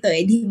 si Tito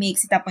Ed, he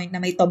makes it a point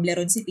na may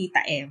Toblerone si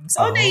Tita Ems.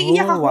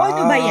 Naiiyak ako. Wow.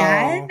 Ano ba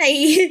yan?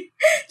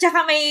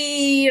 Tsaka may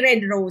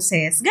red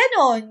roses.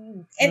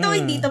 Ganon. Ito,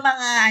 hindi to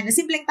mga,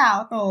 simpleng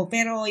tao to.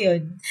 Pero,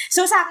 yun.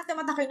 So, sa akin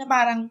naman ako na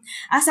parang,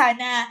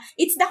 sana,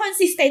 it's the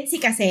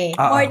consistency kasi.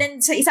 More than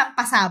sa isang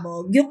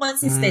pasabog. Yung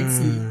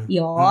consistency.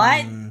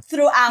 Yun.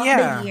 Throughout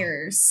the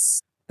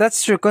years. That's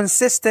true.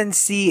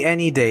 Consistency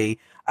any day.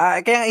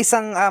 Kaya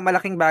isang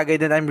malaking bagay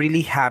that I'm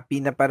really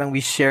happy na parang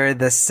we share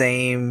the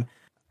same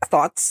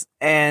thoughts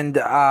and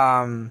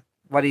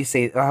what do you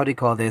say? How do you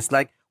call this?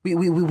 Like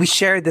we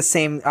share the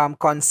same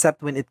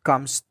concept when it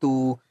comes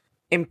to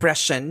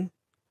impression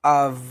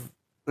of,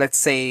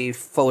 let's say,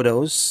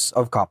 photos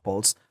of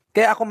couples.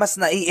 Kaya ako mas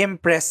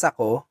nai-impress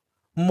ako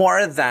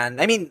more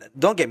than, I mean,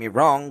 don't get me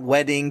wrong,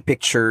 wedding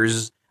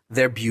pictures,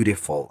 they're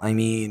beautiful. I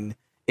mean,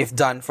 if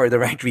done for the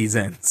right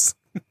reasons.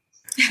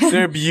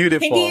 They're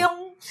beautiful. Hindi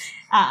yung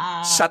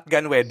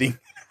shotgun wedding.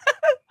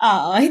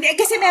 Hindi.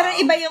 Kasi meron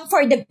iba yung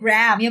for the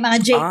gram. Yung mga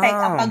JPEG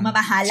ang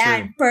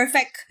pagmamahalan. True.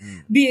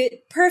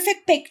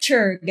 Perfect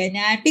picture.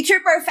 Ganyan.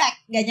 Picture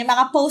perfect. Ganyan.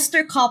 Mga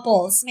poster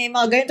couples. May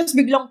mga ganyan. Tapos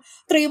biglang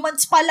 3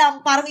 months pa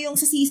lang. Parang yung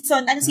sa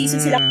season. Anong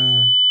season sila?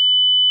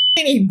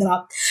 Name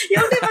drop.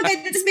 Yung diba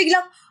ganyan. Tapos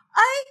biglang,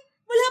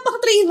 wala pang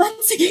 3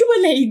 months. Sige,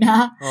 walay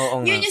na.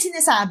 Yun yung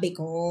sinasabi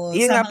ko.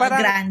 Yun sa mga parang,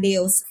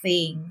 grandiose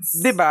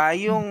things. Diba?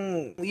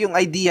 Yung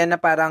idea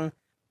na parang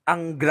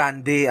ang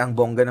grande, ang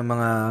bongga ng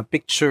mga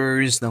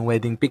pictures, ng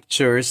wedding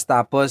pictures,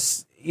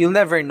 tapos you'll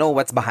never know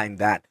what's behind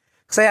that.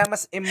 Kaya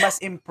mas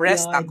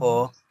impressed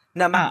ako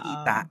na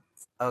makita.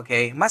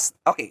 Okay?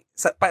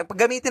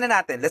 Paggamitin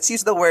na natin, let's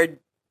use the word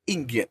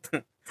inggit.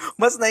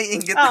 Mas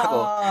naiinggit ako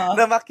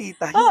na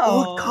makita yung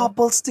old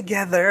couples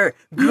together,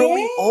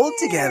 growing old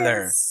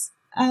together.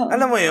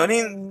 Alam mo yun,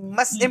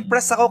 mas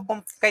impressed ako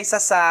kaysa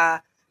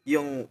sa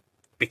yung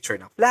picture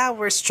ng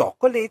flowers,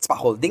 chocolates,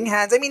 pa-holding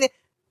hands. I mean,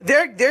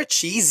 they're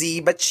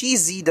cheesy, but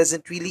cheesy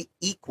doesn't really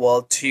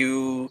equal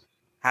to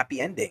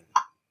happy ending.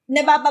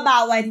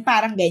 Nabababawan,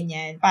 parang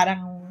ganyan. Parang,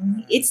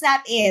 it's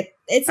not it.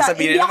 It's not,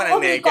 hindi ako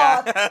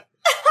umikot.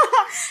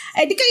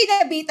 Di kayo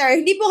na bitter.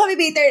 Hindi po kami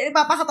bitter.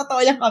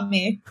 Papakatotoo lang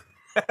kami.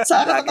 So,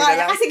 totoo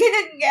lang. Kasi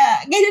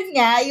ganun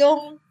nga,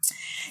 yung,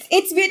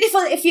 it's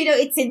beautiful if you know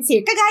it's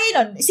sincere.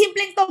 Kagaya nun,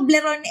 simpleng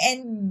Toblerone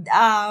and,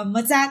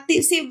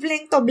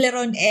 simpleng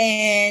Toblerone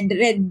and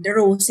red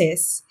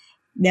roses.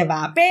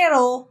 Diba?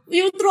 Pero,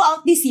 yung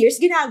throughout these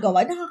years,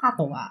 ginagawa,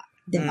 nakakatawa.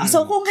 Diba?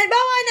 So, kung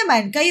halimbawa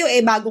naman, kayo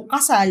bagong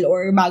kasal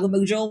or bagong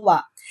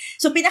magjowa,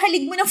 so,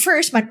 pinakilig mo ng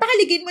first month,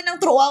 pakiligin mo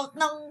ng throughout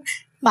ng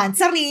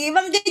Mansari,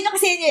 mga ganyan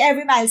kasi yun yung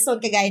every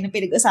milestone kagaya ng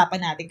pinag-usapan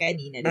natin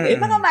kanina. Diba?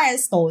 Yung mga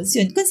milestones,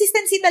 yun.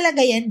 Consistency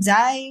talaga yan,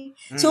 Jai.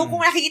 So,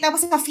 kung nakikita mo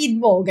sa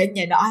feed mo,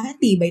 ganyan,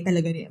 tibay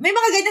talaga niya. May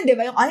mga ganyan, di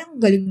ba? Yung, ang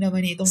galing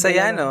naman itong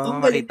Saya, no?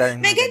 Makita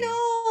may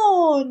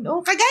ganon.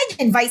 Kagaya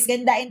yan, Vice,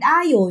 Ganda, and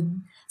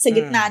Ayon. Sa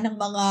gitna ng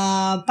mga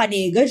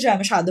panega dyan,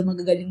 masyado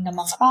magagaling na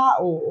mga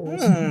tao.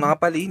 Mga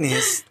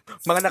palinis.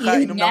 Mga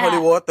nakainom ng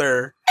holy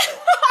water.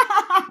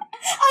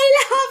 I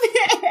love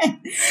it!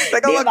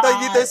 Teka, wag tayo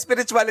dito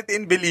spirituality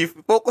and belief.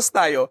 Focus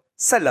tayo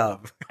sa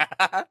love.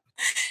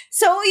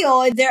 So,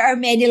 yun, there are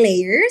many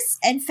layers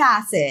and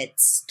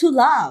facets to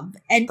love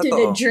and to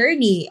the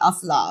journey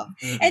of love.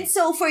 And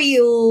so, for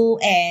you,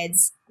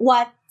 Eds,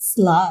 what's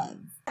love?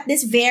 At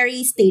this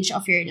very stage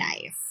of your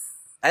life.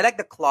 I like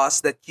the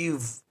clause that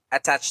you've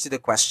attached to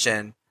the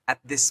question at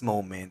this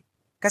moment.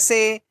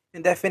 Kasi,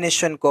 yung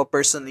definition ko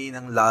personally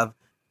ng love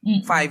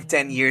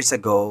 5-10 years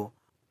ago,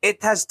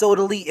 it has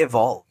totally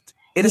evolved.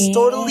 It has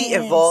totally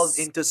evolved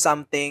into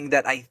something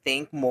that I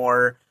think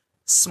more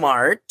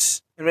smart.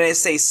 And when I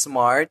say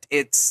smart,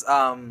 it's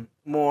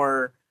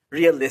more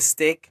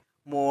realistic,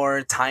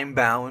 more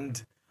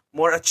time-bound,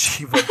 more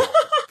achievable.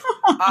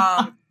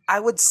 I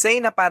would say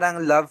na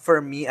parang love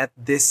for me at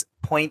this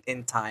point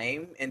in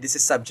time, and this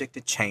is subject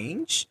to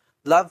change,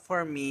 love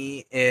for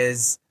me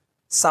is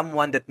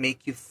someone that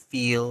make you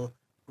feel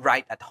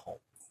right at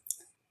home.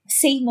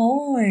 Say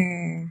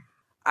more.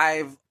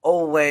 I've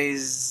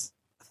always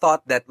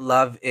thought that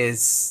love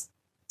is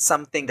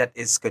something that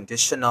is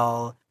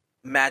conditional,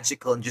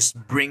 magical, and just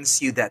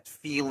brings you that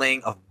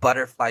feeling of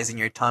butterflies in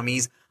your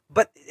tummies.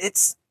 But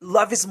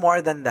love is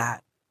more than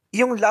that.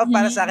 Yung love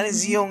para sa akin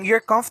is yung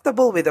you're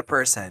comfortable with a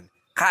person.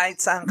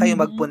 Kahit saan kayo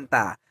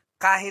magpunta,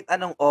 kahit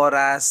anong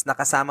oras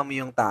nakasama mo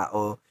yung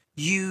tao,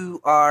 you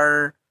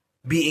are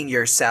being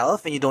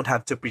yourself and you don't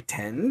have to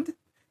pretend.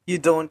 You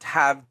don't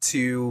have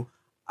to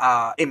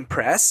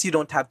impress. You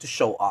don't have to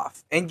show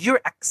off. And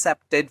you're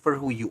accepted for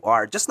who you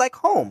are. Just like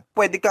home.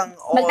 Pwede kang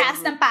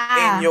Magtaas ng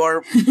paa. in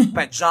your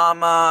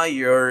pajama,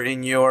 you're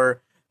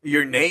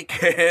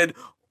naked,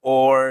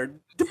 or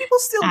do people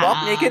still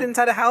walk naked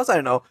inside a house? I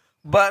don't know.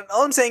 But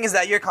all I'm saying is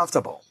that you're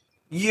comfortable.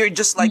 You're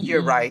just like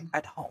you're right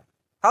at home.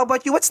 How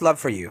about you? What's love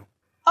for you?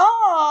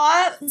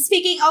 Oh,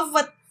 speaking of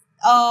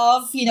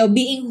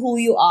being who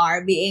you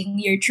are, being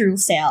your true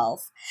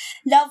self.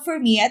 Love for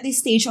me at this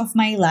stage of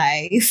my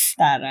life,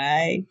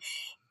 taray.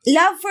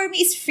 Love for me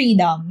is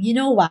freedom. You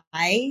know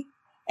why?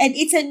 And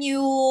it's a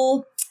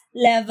new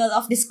level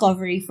of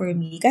discovery for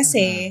me.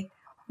 Kasi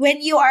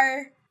when you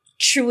are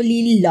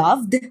truly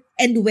loved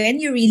and when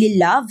you really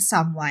love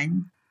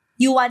someone,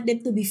 you want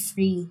them to be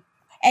free.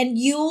 And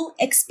you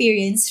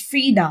experience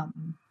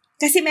freedom.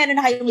 Kasi meron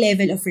na kayong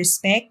level of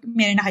respect,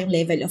 meron na kayong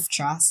level of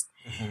trust.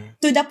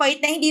 To the point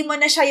na hindi mo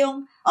na siya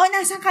yung,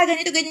 nasan ka,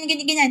 ganito, ganyan,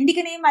 ganyan, ganyan. Hindi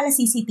ka na yung mala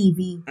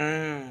CCTV.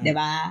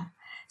 Diba?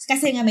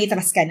 Kasi nga may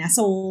trust ka na.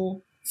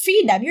 So,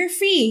 freedom, you're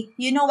free.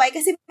 You know why?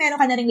 Kasi meron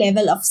ka na ring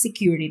level of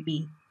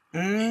security.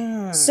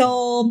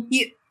 So,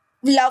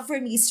 love for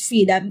me is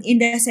freedom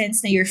in the sense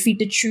na you're free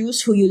to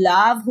choose who you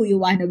love, who you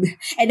wanna be,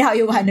 and how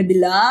you wanna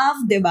be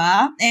loved,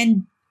 diba?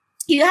 And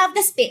you have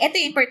the space, ito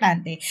yung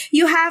importante,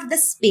 you have the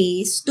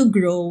space to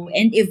grow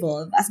and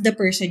evolve as the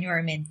person you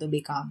are meant to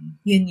become.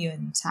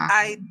 Yun sa akin.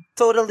 I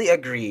totally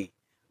agree.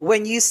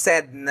 When you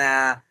said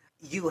na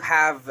you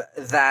have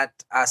that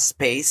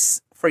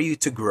space for you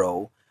to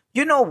grow,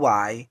 you know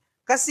why?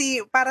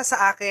 Kasi para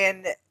sa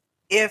akin,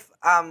 if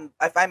I'm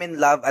in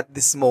love at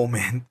this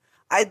moment,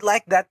 I'd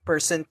like that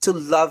person to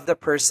love the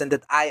person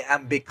that I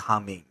am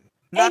becoming.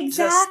 Not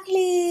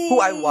exactly. Just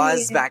who I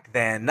was back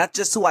then, not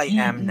just who I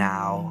am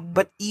now,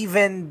 but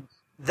even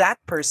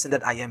that person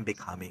that I am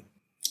becoming.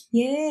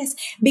 Yes.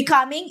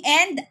 Becoming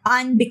and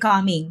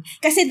unbecoming.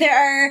 Kasi there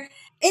are,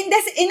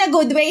 in a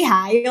good way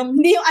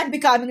hindi yung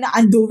unbecoming na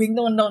undoing,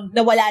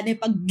 na wala na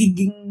yung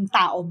pagiging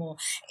tao mo.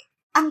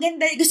 Ang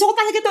ganda, gusto ko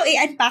talaga to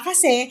i-unpack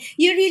kasi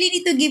you really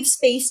need to give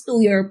space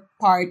to your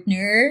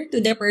partner, to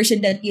the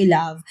person that you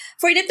love,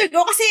 for them to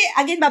grow. Kasi,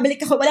 again,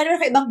 babalik ako, wala na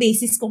ibang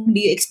basis kung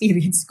hindi yung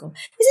experience ko.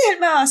 Kasi,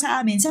 halimbawa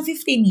sa amin, sa 15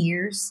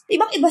 years,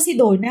 ibang-iba si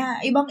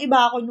Donna. Ibang-iba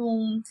ako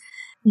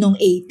nung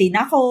 18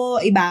 ako,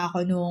 iba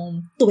ako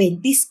nung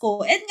 20s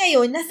ko. And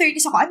ngayon, na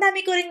 30s ako, ang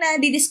dami ko rin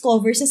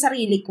na-discover sa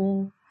sarili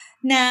ko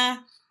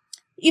na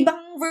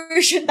ibang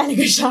version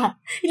talaga siya.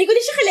 Hindi ko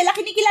din siya kilala.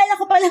 Kinikilala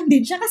ko pa lang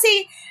din siya.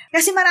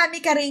 Kasi marami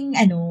ka ring,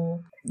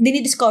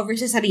 dinidiscover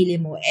sa sarili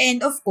mo.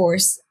 And of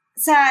course,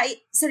 sa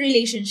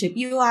relationship,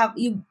 yun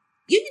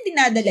yung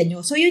dinadala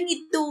nyo. So you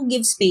need to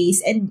give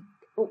space and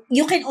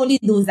you can only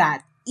do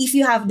that if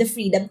you have the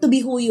freedom to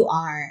be who you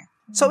are.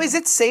 So is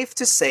it safe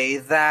to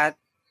say that,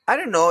 I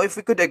don't know, if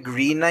we could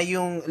agree na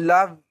yung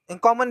love, yung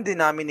common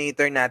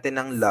denominator natin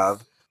ng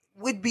love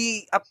would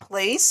be a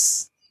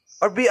place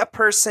or be a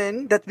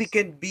person that we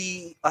can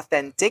be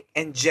authentic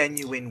and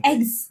genuine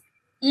with.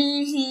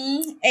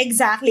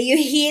 Exactly. You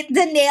hit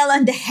the nail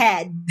on the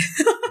head.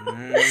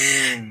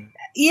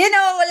 You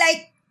know,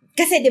 like,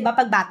 kasi di ba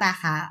pag bata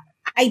ka,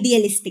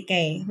 idealistic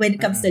when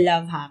it comes to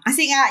love, ha?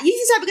 Kasi nga, yung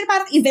sinasabi ko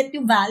parang event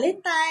yung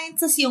Valentines,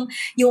 tapos yung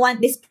you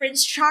want this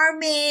Prince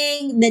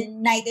Charming, the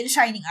knight in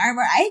shining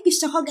armor, ay,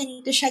 gusto ko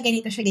ganito siya,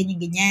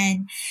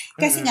 ganyan.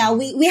 Kasi nga,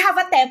 we have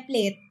a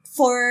template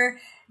for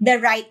the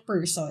right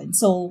person.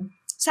 So,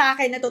 sa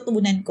akin,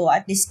 natutunan ko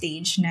at this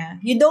stage na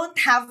you don't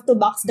have to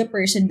box the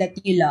person that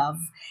you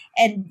love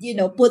and,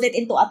 put it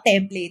into a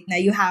template na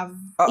you have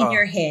in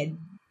your head.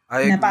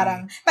 Na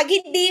parang, pag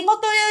hindi mo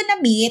to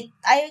na-meet,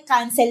 ay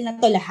cancel na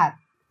to lahat.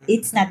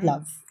 It's not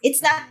love.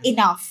 It's not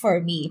enough for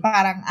me.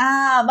 Parang,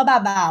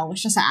 mababaw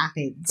siya sa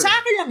akin. Sa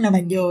akin lang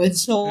naman yun.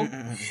 So,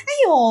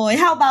 ayun.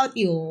 How about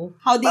you?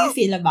 How do you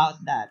feel about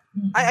that?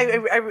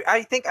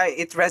 I think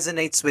it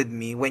resonates with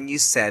me when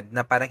you said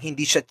na parang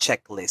hindi siya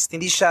checklist.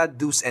 Hindi siya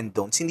do's and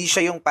don'ts. Hindi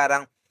siya yung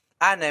parang,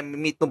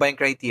 na-meet mo ba yung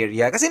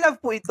criteria? Kasi love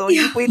po ito.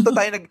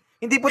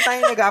 Hindi po tayo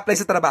nag-apply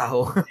sa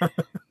trabaho.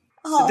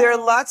 There are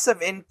lots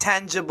of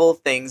intangible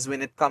things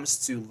when it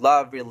comes to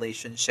love,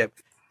 relationship,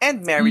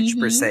 and marriage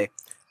per se.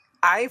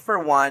 I, for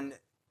one,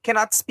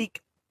 cannot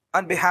speak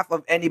on behalf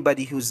of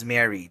anybody who's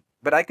married,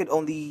 but I could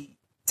only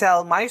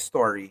tell my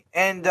story.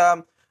 And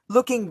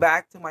looking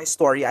back to my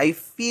story, I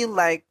feel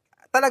like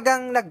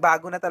talagang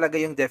nagbago na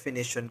talaga yung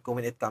definition ko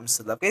when it comes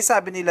to love. Kaya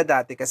sabi nila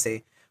dati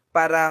kasi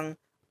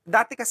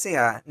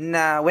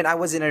na when I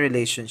was in a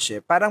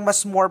relationship, parang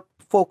mas more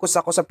focus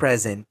ako sa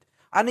present.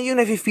 Ano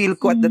yung nafe-feel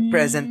ko at that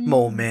present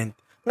moment.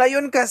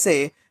 Ngayon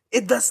kasi,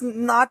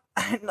 I'm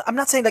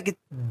not saying like it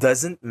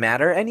doesn't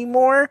matter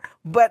anymore,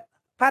 but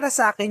para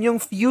sa akin, yung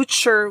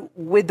future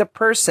with the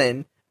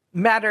person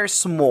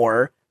matters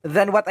more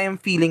than what I am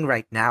feeling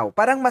right now.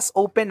 Parang mas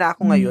open na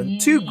ako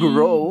ngayon to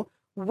grow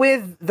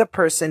with the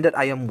person that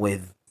I am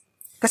with.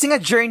 Kasi nga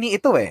journey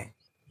ito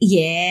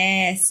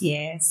Yes,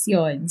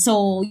 yun.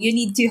 So, you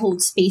need to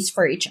hold space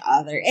for each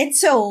other. And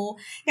so,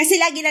 kasi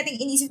lagi nating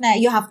inisip na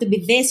you have to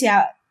be this,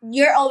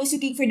 you're always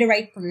looking for the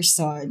right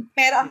person.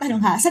 Pero ang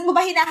tanong saan mo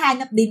ba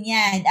hinahanap din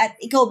yan? At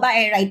ikaw ba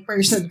right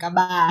person ka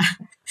ba?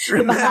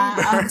 Diba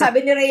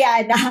sabi ni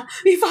Rihanna,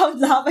 we found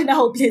love in a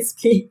hopeless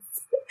place.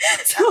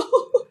 So,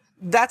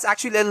 that's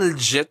actually a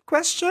legit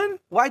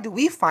question. Why do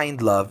we find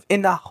love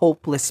in a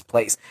hopeless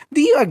place? Do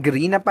you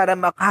agree na para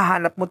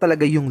makahanap mo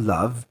talaga yung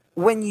love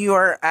when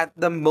you're at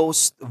the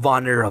most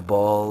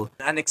vulnerable,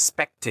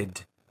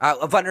 unexpected,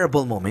 a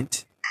vulnerable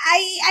moment?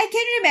 I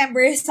can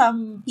remember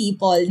some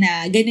people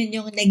na ganun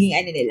yung naging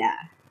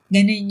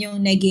ganun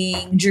yung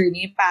naging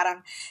journey.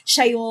 Parang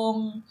siya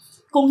yung,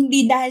 kung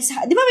hindi dahil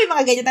sa, di ba may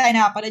mga ganyan tayo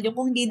nakapanood yung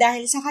kung hindi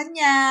dahil sa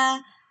kanya,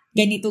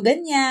 ganito,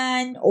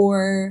 ganyan,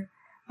 or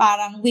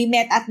parang we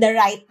met at the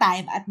right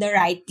time, at the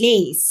right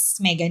place.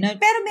 May ganun.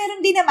 Pero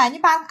meron din naman,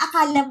 yung parang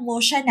akala mo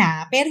siya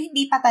na, pero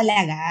hindi pa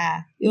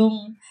talaga.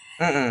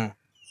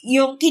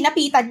 Yung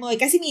kinapitan mo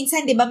kasi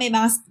minsan 'di ba may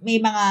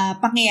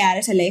mga pangyayari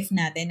sa life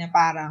natin na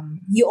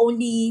parang you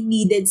only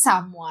needed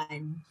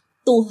someone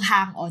to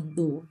hang on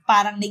to.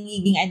 Parang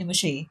nagiging mo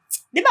siya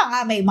 'Di ba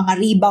nga may mga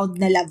rebound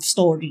na love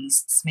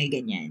stories, may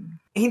ganyan.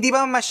 Hindi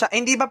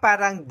ba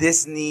parang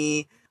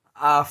Disney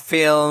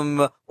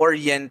film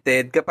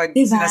oriented kapag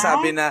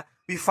sinasabi na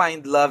we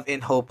find love in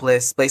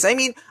hopeless place. I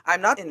mean,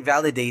 I'm not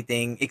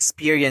invalidating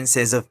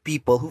experiences of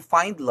people who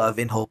find love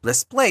in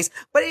hopeless place,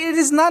 but it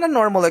is not a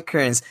normal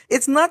occurrence.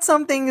 It's not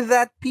something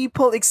that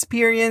people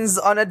experience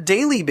on a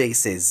daily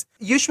basis.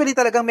 Usually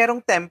talagang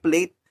merong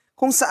template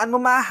kung saan mo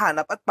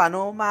mahanap at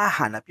paano mo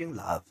mahanap yung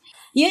love.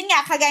 Yun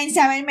nga, kagaya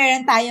sa amin,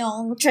 meron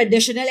tayong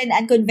traditional and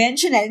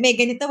unconventional. May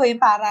ganito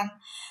yung parang,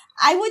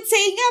 I would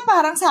say nga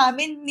parang sa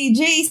amin ni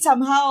Jay,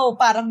 somehow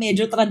parang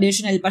medyo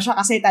traditional pa siya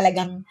kasi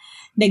talagang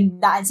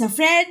nagdaan sa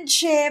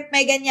friendship,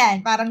 may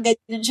ganyan. Parang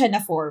ganyan siya na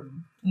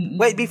form. Mm-mm.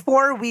 Wait,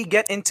 before we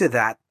get into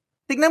that,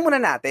 tignan muna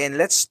natin.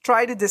 Let's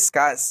try to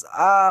discuss.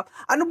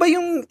 Ano ba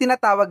yung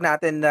tinatawag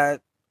natin na,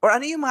 or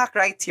ano yung mga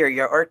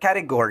criteria or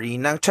category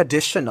ng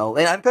traditional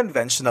and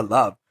unconventional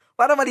love?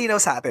 Para malinaw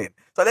sa atin.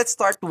 So let's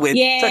start with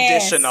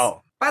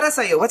traditional. Para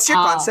sa'yo, what's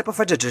your concept of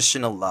a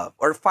traditional love?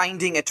 Or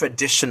finding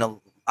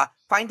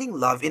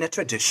love in a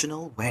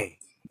traditional way?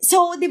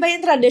 So, di ba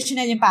yung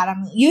traditional yung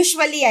parang,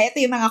 usually,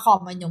 ito yung mga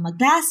common yung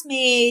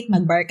mag-classmate,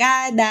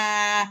 mag-barkada,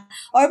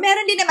 or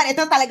meron din naman,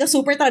 ito talaga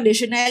super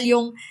traditional,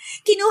 yung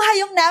kinuha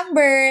yung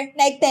number,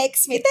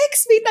 nag-text me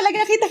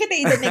talaga, kita-kita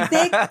ito,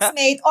 nag-text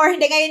mate, or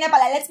hindi ngayon na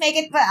pala, let's make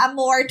it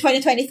more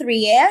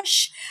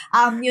 2023-ish,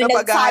 yung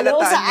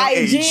nag-follow sa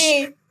IG.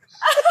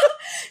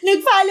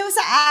 Nag-follow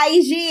sa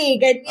IG,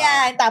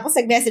 ganyan. Tapos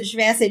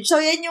nag-message. So,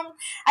 yan yung,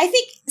 I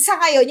think, sa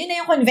ngayon, yun na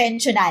yung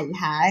conventional,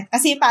 ha?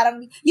 Kasi parang,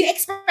 you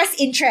express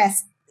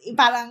interest.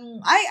 Parang,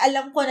 ay,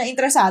 alam ko na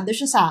interesado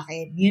siya sa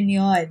akin.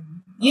 Yun.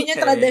 Yun yung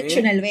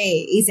traditional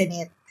way, isn't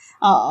it?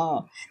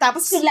 Oo.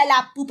 Tapos kung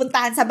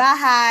pupuntahan sa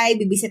bahay,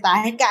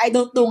 bibisitahin ka, I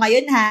don't know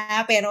ngayon,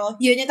 ha? Pero,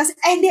 yun yung, tapos,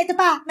 hindi, ito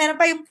pa. Meron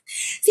pa yung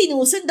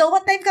sinusundo,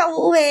 what time ka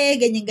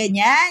uuwi?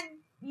 Ganyan.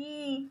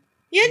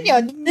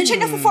 Yun. Doon siya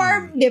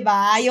na-form, di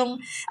ba?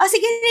 Yung,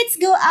 sige, let's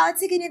go out.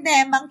 Sige,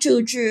 nemang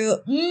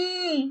chuchu.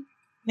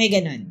 May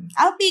ganun.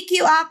 I'll pick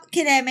you up.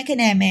 Kineme.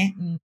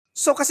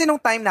 So kasi nung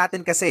time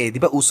natin kasi,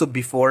 'di ba uso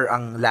before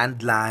ang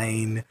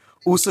landline,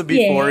 uso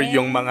before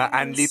yung mga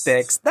unli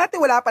text. Dati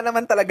wala pa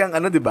naman talagang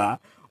 'di ba?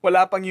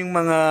 Wala pang yung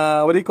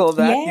mga what do you call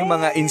that? Yung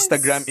mga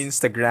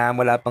Instagram,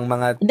 wala pang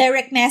mga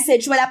direct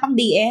message, wala pang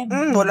DM.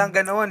 Walang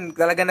ganoon.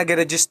 Talaga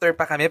nag-register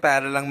pa kami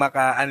para lang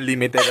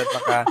maka-unlimited at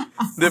maka,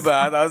 'di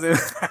ba? Tapos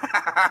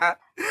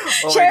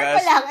Share ko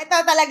lang, ito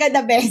talaga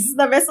the best.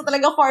 The best na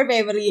talaga core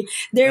memory.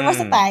 There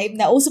was a time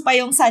na uso pa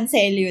yung Sun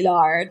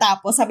Cellular.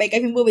 Tapos sabay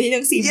kami bumili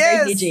ng SIM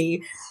card ni Jay.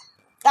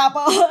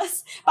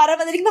 Tapos, para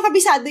madaling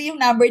makabisado yung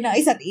number ng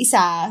isa't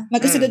isa,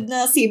 magkasunod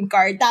na SIM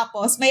card.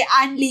 Tapos, may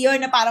unli yun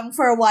na parang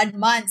for 1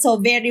 month. So,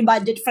 very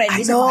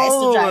budget-friendly sa mga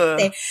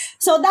estudyante.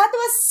 So, that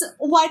was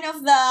one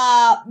of the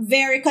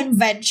very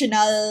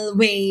conventional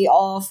way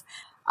of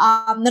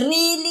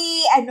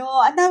really, ang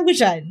tawag ko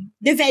dyan?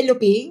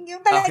 Developing. Yung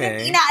talagang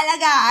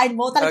inaalagaan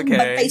mo, talagang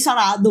bantay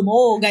sarado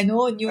mo,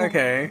 ganun. Yung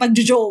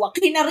pagjojowa.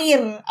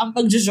 Kinarir ang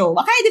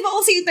pagjojowa. Kaya di ba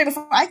kung yung term,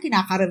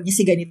 kinakarir niya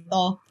si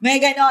ganito.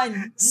 May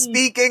ganon.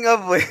 Speaking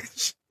of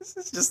which, this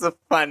is just a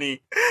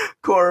funny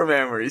core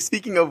memory.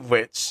 Speaking of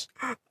which,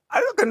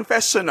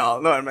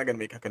 confessional. No, I'm not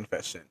gonna make a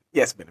confession.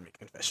 Yes, I'm gonna make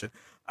a confession.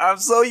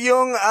 So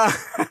yung,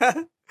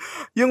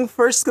 yung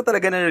first ko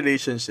talaga na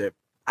relationship,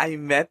 I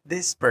met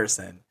this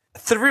person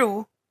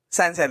through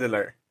Sun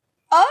Cellular.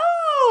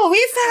 Oh, we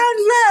found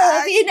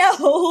love in a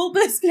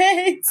hopeless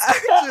place.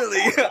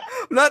 Actually,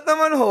 not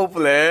naman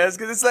hopeless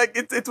because it's like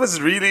it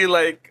was really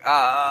like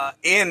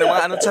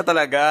mga siya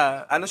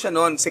talaga. Ano siya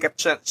noon? Sikat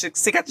siya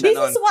This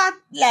noon. is what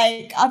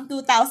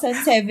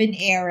 2007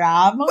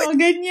 era, mga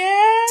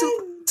ganyan.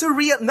 To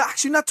real, no,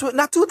 actually not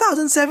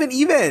 2007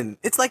 even.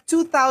 It's like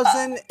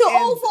 2004,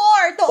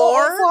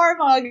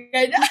 2004, mga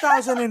ganyan.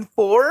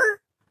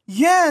 2004.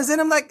 Yes, and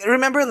I'm like,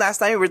 remember last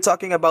time we were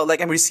talking about like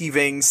I'm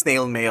receiving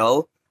snail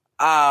mail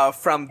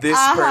from this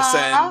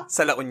person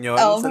sa La Union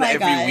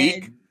every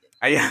week.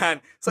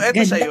 Ayan. So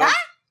eto siya yun.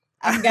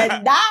 Ang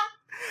ganda.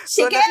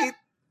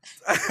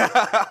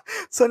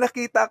 So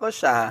nakita ko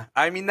siya.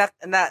 I mean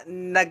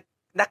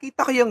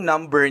nakita ko yung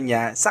number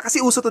niya.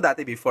 Kasi uso to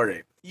dati before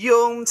eh.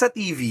 Yung sa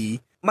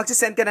TV,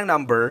 magsisend ka ng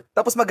number,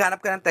 tapos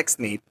maghanap ka ng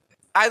textmate.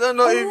 I don't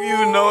know if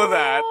you know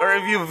that or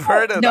if you've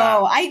heard of that.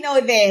 No, I know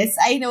this.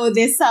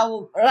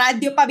 Sa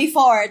radio pa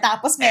before.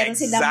 Tapos meron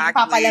silang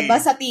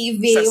papalabas sa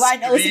TV. Sa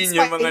screen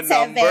yung mga 106.7.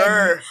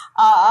 number.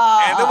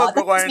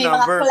 Tapos may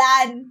mga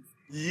clan.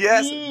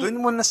 Yes,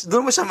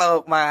 doon mo siya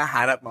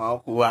mahanap,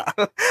 makukuha.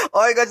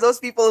 Oh my gosh,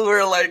 those people who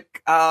were like,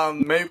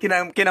 may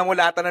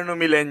kinamulatan ng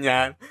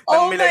millennial.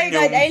 Oh my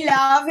God, I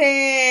love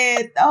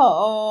it.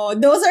 Oo.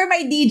 Those are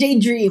my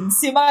DJ dreams.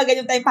 Yung mga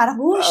ganyan tayo, parang,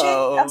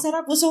 shit, ang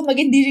sarap. Gusto ko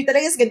maging DJ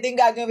talaga. Ganito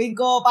yung gagawin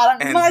ko. Parang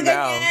mga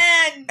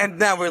ganyan. And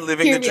now we're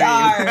living Here the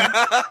dream.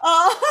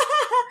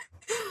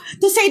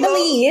 To say the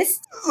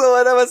least. So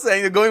what I was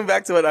saying, going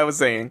back to what I was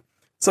saying,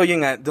 so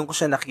yun nga, doon ko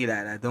siya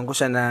nakilala. Doon ko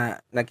siya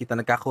nakita,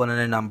 nagkakakuha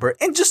na ng number.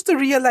 And just to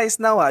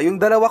realize now, yung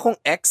dalawa kong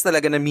ex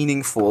talaga na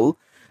meaningful,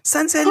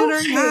 Sun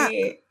Cellular nga.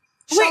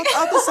 Shout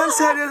out to Sun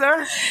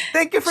Cellular.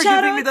 Thank you for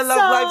giving me the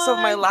love lives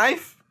of my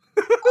life.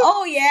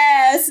 Oh,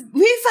 yes.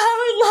 We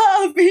found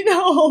love in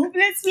a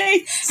hopeless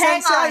place.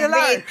 Hang on,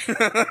 wait.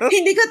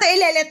 Hindi ko tayo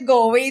let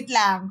go. Wait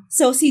lang.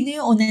 So, sino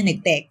yung una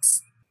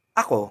nag-text?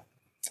 Ako.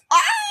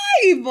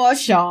 Iba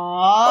siya.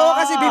 Oo,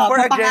 kasi before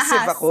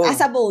aggressive ako.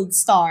 As a bold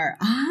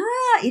star.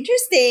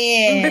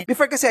 Interesting.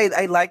 Before kasi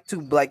I like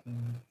to like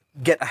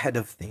get ahead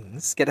of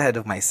things, get ahead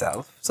of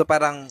myself. So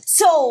parang...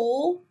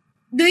 So,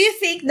 do you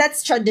think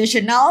that's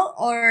traditional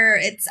or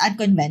it's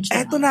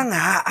unconventional? Eto na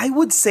nga, I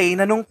would say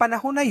na nung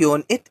panahon na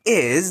yun, it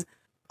is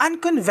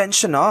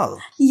unconventional.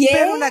 Yes,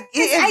 pero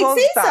nag-i-evolve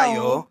I'd say tayo.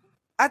 so.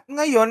 At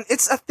ngayon,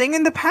 it's a thing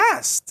in the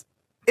past.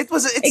 It's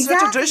exactly. A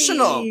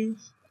traditional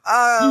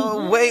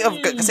way of...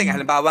 Kasi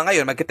halimbawa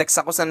ngayon, mag-text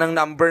ako sa ng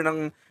number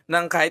ng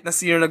kahit na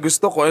sino na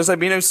gusto ko.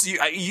 Sabihin na,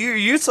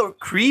 you're so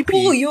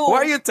creepy.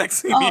 Why are you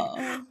texting me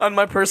on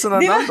my personal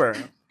number?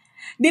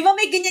 Di ba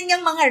may ganyan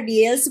yung mga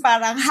reels?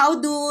 Parang,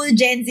 how do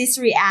Gen Zs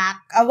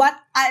react?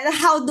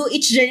 How do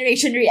each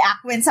generation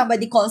react when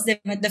somebody calls them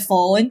at the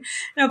phone?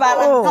 No,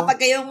 parang kapag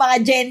kayong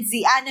mga Gen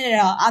Z,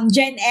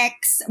 Gen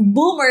X,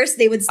 boomers,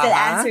 they would still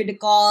answer the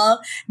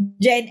call.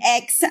 Gen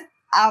X,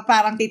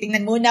 parang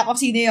titingnan muna kung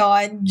sino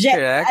yun.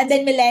 And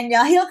then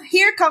millennial.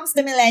 Here comes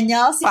the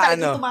millennial. Si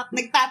paano?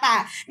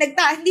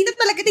 Hindi na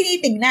talaga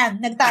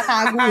tinitingnan.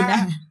 Nagtatago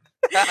na.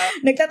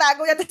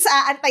 Nagtatago na, tapos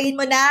aantayin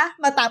mo na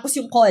matapos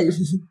yung call.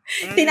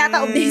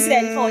 Tinataob na yung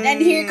cellphone. And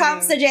here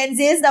comes the Gen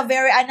Zs, the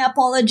very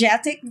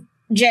unapologetic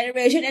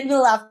generation, and we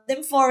love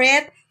them for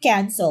it.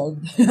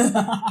 Cancelled.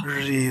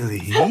 Really?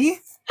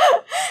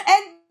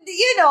 And,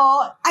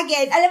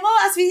 again, alam mo,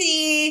 as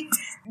we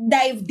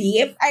dive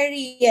deep, I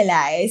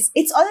realize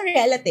it's all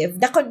relative.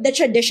 The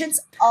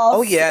traditions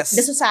of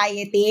the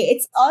society,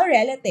 it's all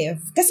relative.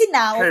 Kasi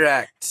now,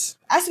 correct.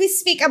 As we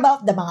speak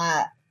about the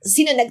mga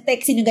sino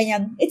nag-text, sino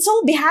ganyan, it's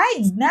all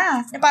behind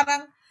na. Na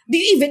parang, do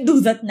you even do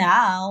that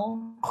now?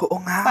 Oo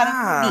nga. Parang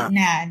hindi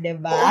na,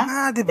 diba? Oo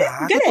nga, diba?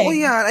 Totoo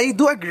yan. I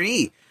do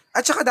agree.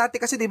 At saka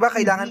dati kasi, diba,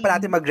 kailangan pa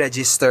natin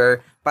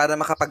mag-register para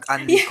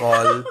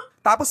makapag-uncall.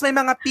 Tapos may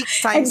mga peak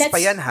times pa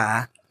yan,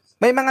 ha?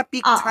 May mga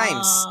peak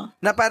times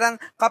na parang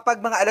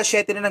kapag mga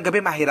 7:00 na ng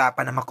gabi,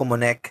 mahirapan na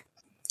makumonek.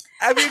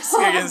 Have you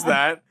experienced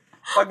that?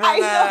 Pag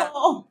mga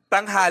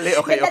tanghali,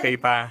 okay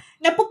pa.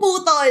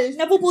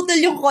 Napuputol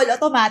yung call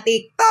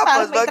automatic.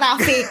 Tapos may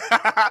traffic.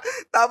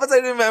 Tapos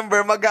I remember,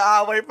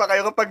 mag-aaway pa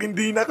kayo kapag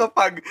hindi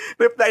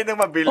nakapag-reply ng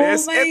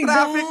mabilis.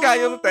 Traffic ka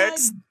yung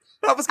text.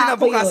 Tapos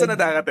kinabukasan na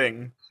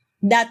darating.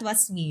 That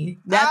was me.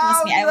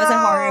 I was a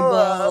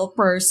horrible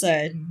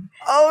person.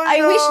 Oh, no. I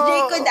wish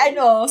Jay could,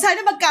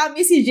 sana mag-cameo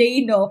si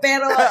Jay, no?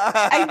 Pero,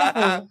 ay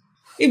naku.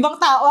 Ibang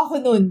tao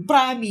ako nun,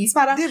 promise.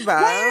 Parang, diba?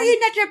 Why are you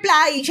not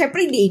replying?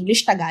 Syempre, hindi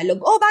English,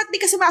 Tagalog. Bakit di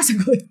ka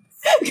sumasagot?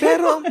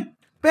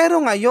 pero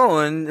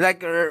ngayon,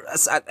 like,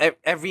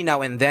 every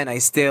now and then,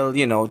 I still,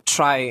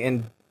 try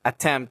and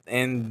attempt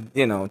and,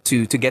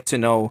 to get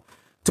to know,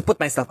 to put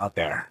myself out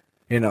there.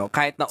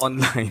 Kahit na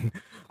online.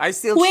 I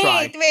still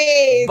try.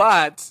 Wait.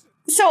 But,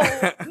 so,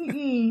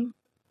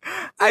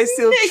 I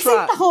still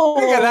try.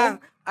 Teka lang.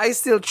 I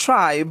still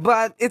try,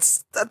 but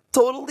it's a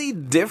totally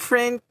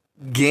different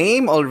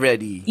game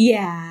already.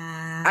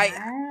 Yeah.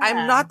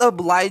 I'm not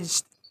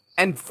obliged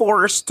and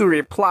forced to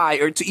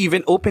reply or to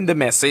even open the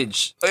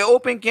message. I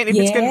open can if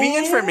it's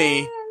convenient for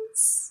me.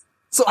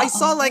 So I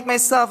saw like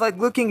myself like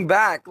looking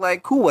back,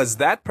 like who was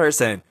that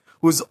person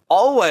who's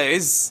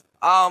always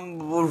on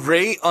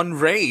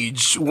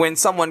rage when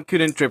someone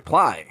couldn't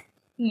reply?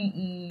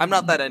 I'm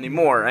not that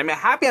anymore. I'm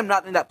happy I'm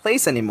not in that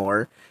place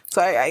anymore.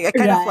 So I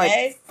kind of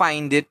like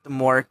find it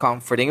more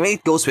comforting. I mean,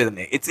 it goes with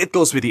it. It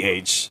goes with the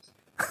age.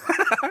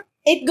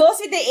 It goes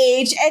with the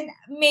age and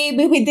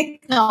maybe with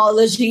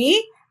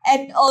technology,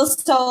 and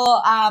also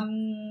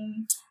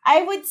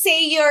I would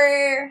say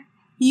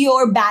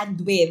your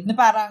bandwidth na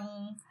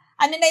parang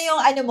ano na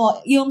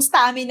yung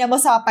stamina mo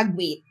sa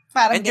pag-wait.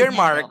 Parang and your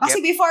market. Kasi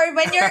before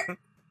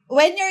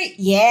when you're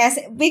yes,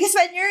 because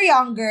when you're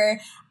younger,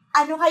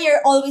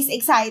 you're always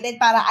excited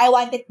para I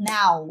want it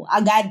now,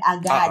 agad.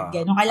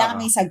 Ganun,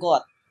 kailangan may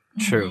sagot.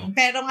 True.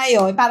 Pero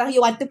ngayon, parang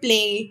you want to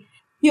play.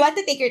 You want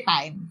to take your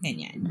time.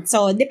 Ganyan.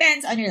 So,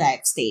 depends on your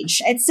life stage.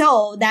 And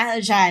so,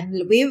 dahil dyan,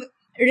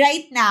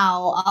 right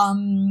now,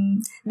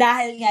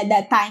 dahil nga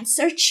the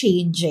times are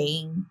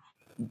changing,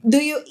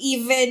 do you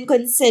even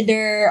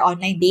consider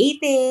online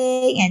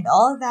dating and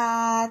all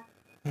that?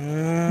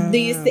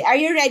 Are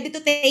you ready to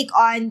take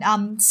on,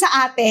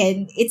 sa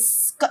atin,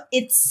 it's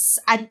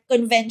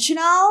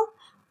unconventional?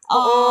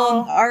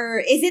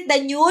 Or is it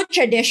the new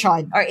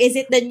tradition? Or is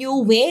it the new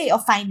way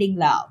of finding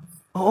love?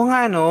 Oo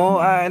nga, no?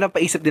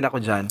 Napaisip din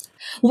ako dyan.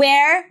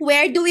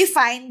 Where do we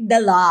find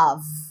the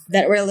love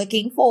that we're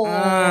looking for?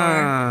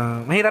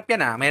 Mahirap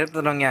yan Mahirap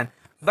tanong yan.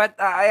 But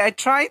I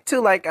try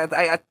to like,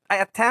 I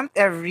attempt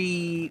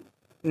every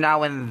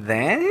now and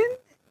then,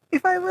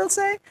 if I will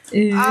say.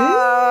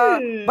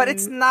 But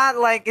it's not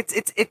like,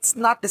 it's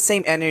not the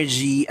same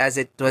energy as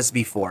it was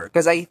before.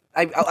 Because I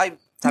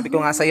sabi ko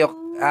nga sa'yo,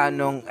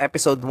 nung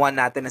episode 1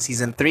 natin na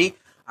season 3,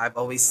 I've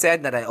always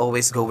said that I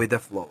always go with the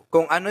flow.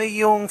 Kung ano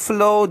yung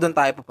flow, doon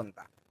tayo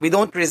pupunta. We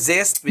don't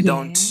resist, we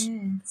don't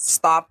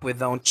stop, we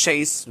don't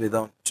chase, we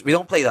don't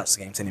play those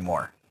games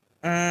anymore.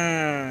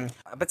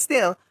 But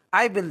still,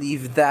 I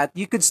believe that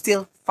you could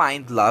still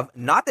find love,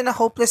 not in a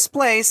hopeless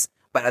place,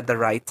 but at the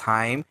right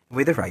time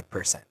with the right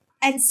person.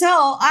 And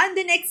so, on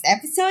the next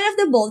episode of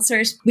The Bold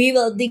Stars, we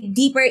will dig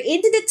deeper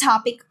into the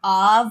topic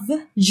of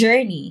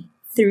journey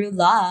through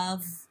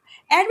love.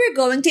 And we're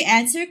going to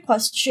answer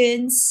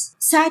questions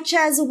such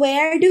as,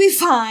 where do we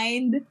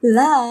find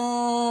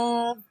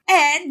love?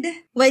 And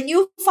when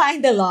you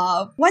find the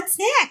love, what's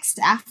next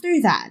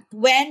after that?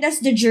 When does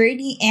the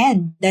journey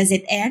end? Does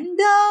it end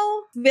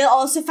though? We'll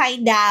also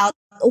find out,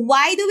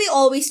 why do we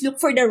always look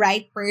for the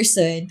right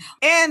person?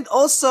 And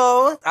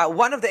also,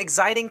 one of the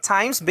exciting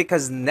times,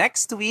 because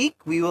next week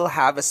we will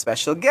have a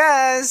special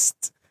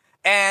guest.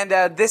 And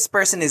this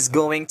person is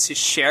going to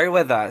share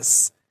with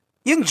us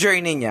yung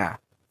journey niya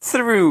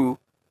through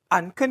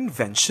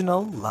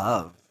unconventional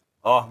love.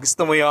 Oh,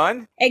 gusto mo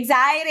yon?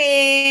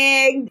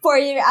 Exciting! For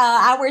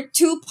our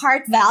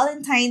 2-part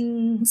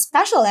Valentine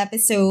special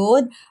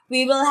episode,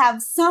 we will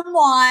have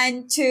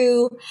someone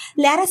to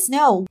let us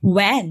know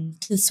when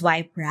to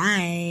swipe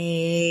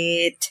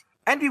right.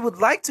 And we would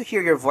like to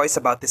hear your voice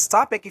about this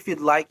topic. If you'd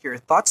like your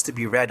thoughts to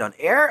be read on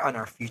air on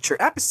our future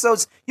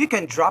episodes, you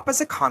can drop us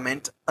a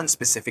comment on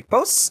specific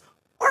posts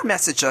or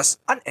message us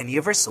on any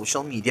of our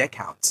social media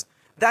accounts.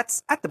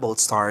 That's at The Bold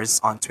Stars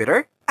on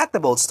Twitter, at The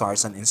Bold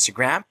Stars on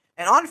Instagram,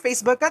 and on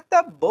Facebook at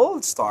The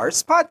Bold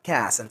Stars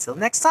Podcast. Until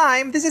next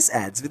time, this is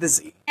Eds with a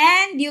Z.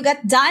 And you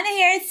got Donna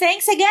here.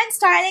 Thanks again,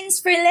 Starlings,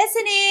 for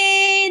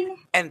listening.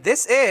 And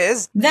this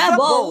is The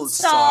Bold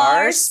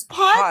Stars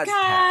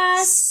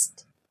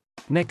Podcast.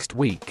 Next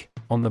week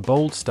on the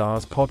Bold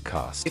Stars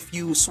Podcast. If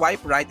you swipe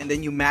right and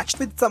then you matched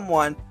with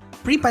someone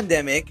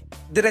pre-pandemic,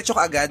 diretso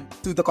ka agad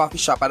to the coffee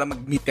shop para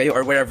mag-meet kayo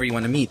or wherever you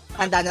want to meet.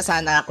 Handa na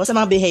sana ako sa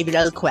mga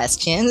behavioral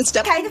questions.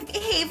 What kind of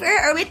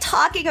behavior are we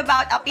talking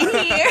about up in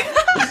here?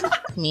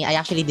 me, I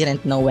actually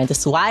didn't know when to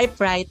swipe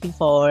right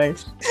before.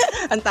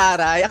 Ang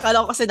taray.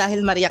 Akala ko kasi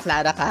dahil Maria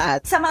Clara ka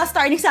at Sa mga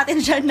starlings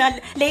natin dyan na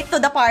late to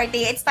the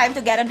party, it's time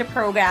to get on the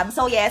program.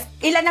 So yes,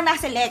 ilan ang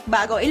na-select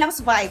bago? Ilang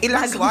swipe?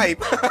 Ilang bago?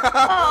 swipe?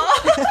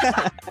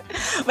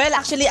 well,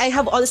 actually, I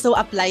have also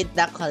applied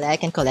the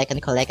collect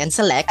and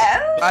select.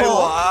 Ay,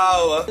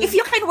 wow! If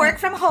you can work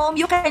from home,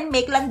 you can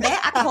make lande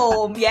at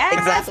home. Yes.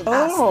 Exactly.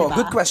 Oh, Diba?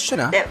 good question,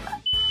 ah.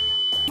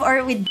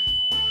 Or with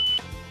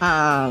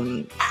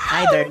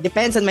Either.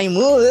 Depends on my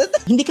mood.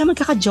 Hindi ka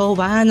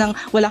magkakajowa nang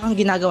wala kang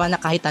ginagawa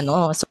na kahit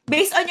ano. So,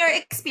 based on your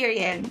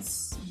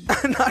experience.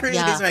 Not really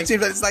Yeah. based on my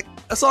experience, but it's like,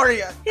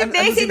 sorry, I'm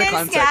losing the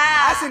Sinels concept.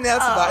 ka.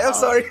 Sinels ba? I'm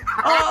sorry.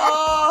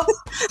 Oo.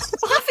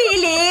 Baka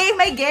feeling,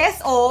 may guess.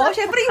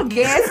 Syempre yung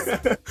guess.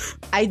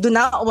 I do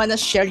not want to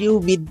share you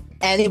with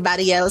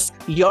anybody else.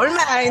 Your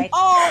mind.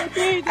 Oh,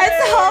 at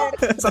so,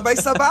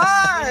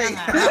 Sabay-sabay!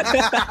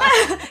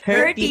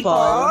 hurt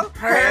people.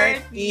 Hurt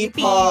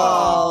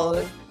people.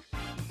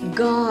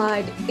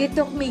 God, it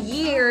took me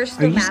years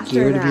Are to you master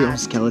scared of your own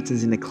that. skeletons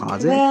in the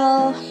closet?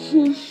 Well,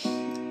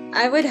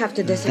 I would have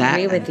to that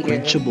disagree with you.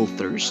 unquenchable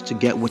thirst to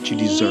get what you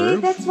See, deserve?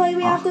 that's why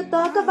we have to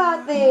talk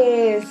about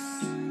this.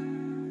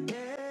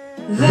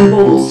 The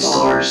Bold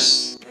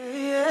Stars.